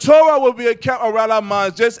that your Torah will be encamped around our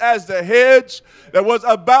minds, just as the hedge that was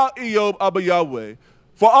about Eob, Abba Yahweh.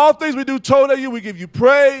 For all things we do told you, we give you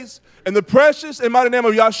praise. In the precious and mighty name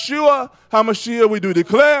of Yahshua HaMashiach, we do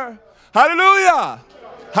declare, hallelujah,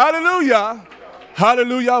 hallelujah,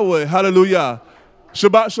 hallelujah, Yahweh, hallelujah.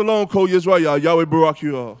 Shabbat shalom, Kol Yisrael. Yahweh barak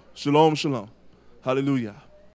you all. Shalom, shalom. Hallelujah.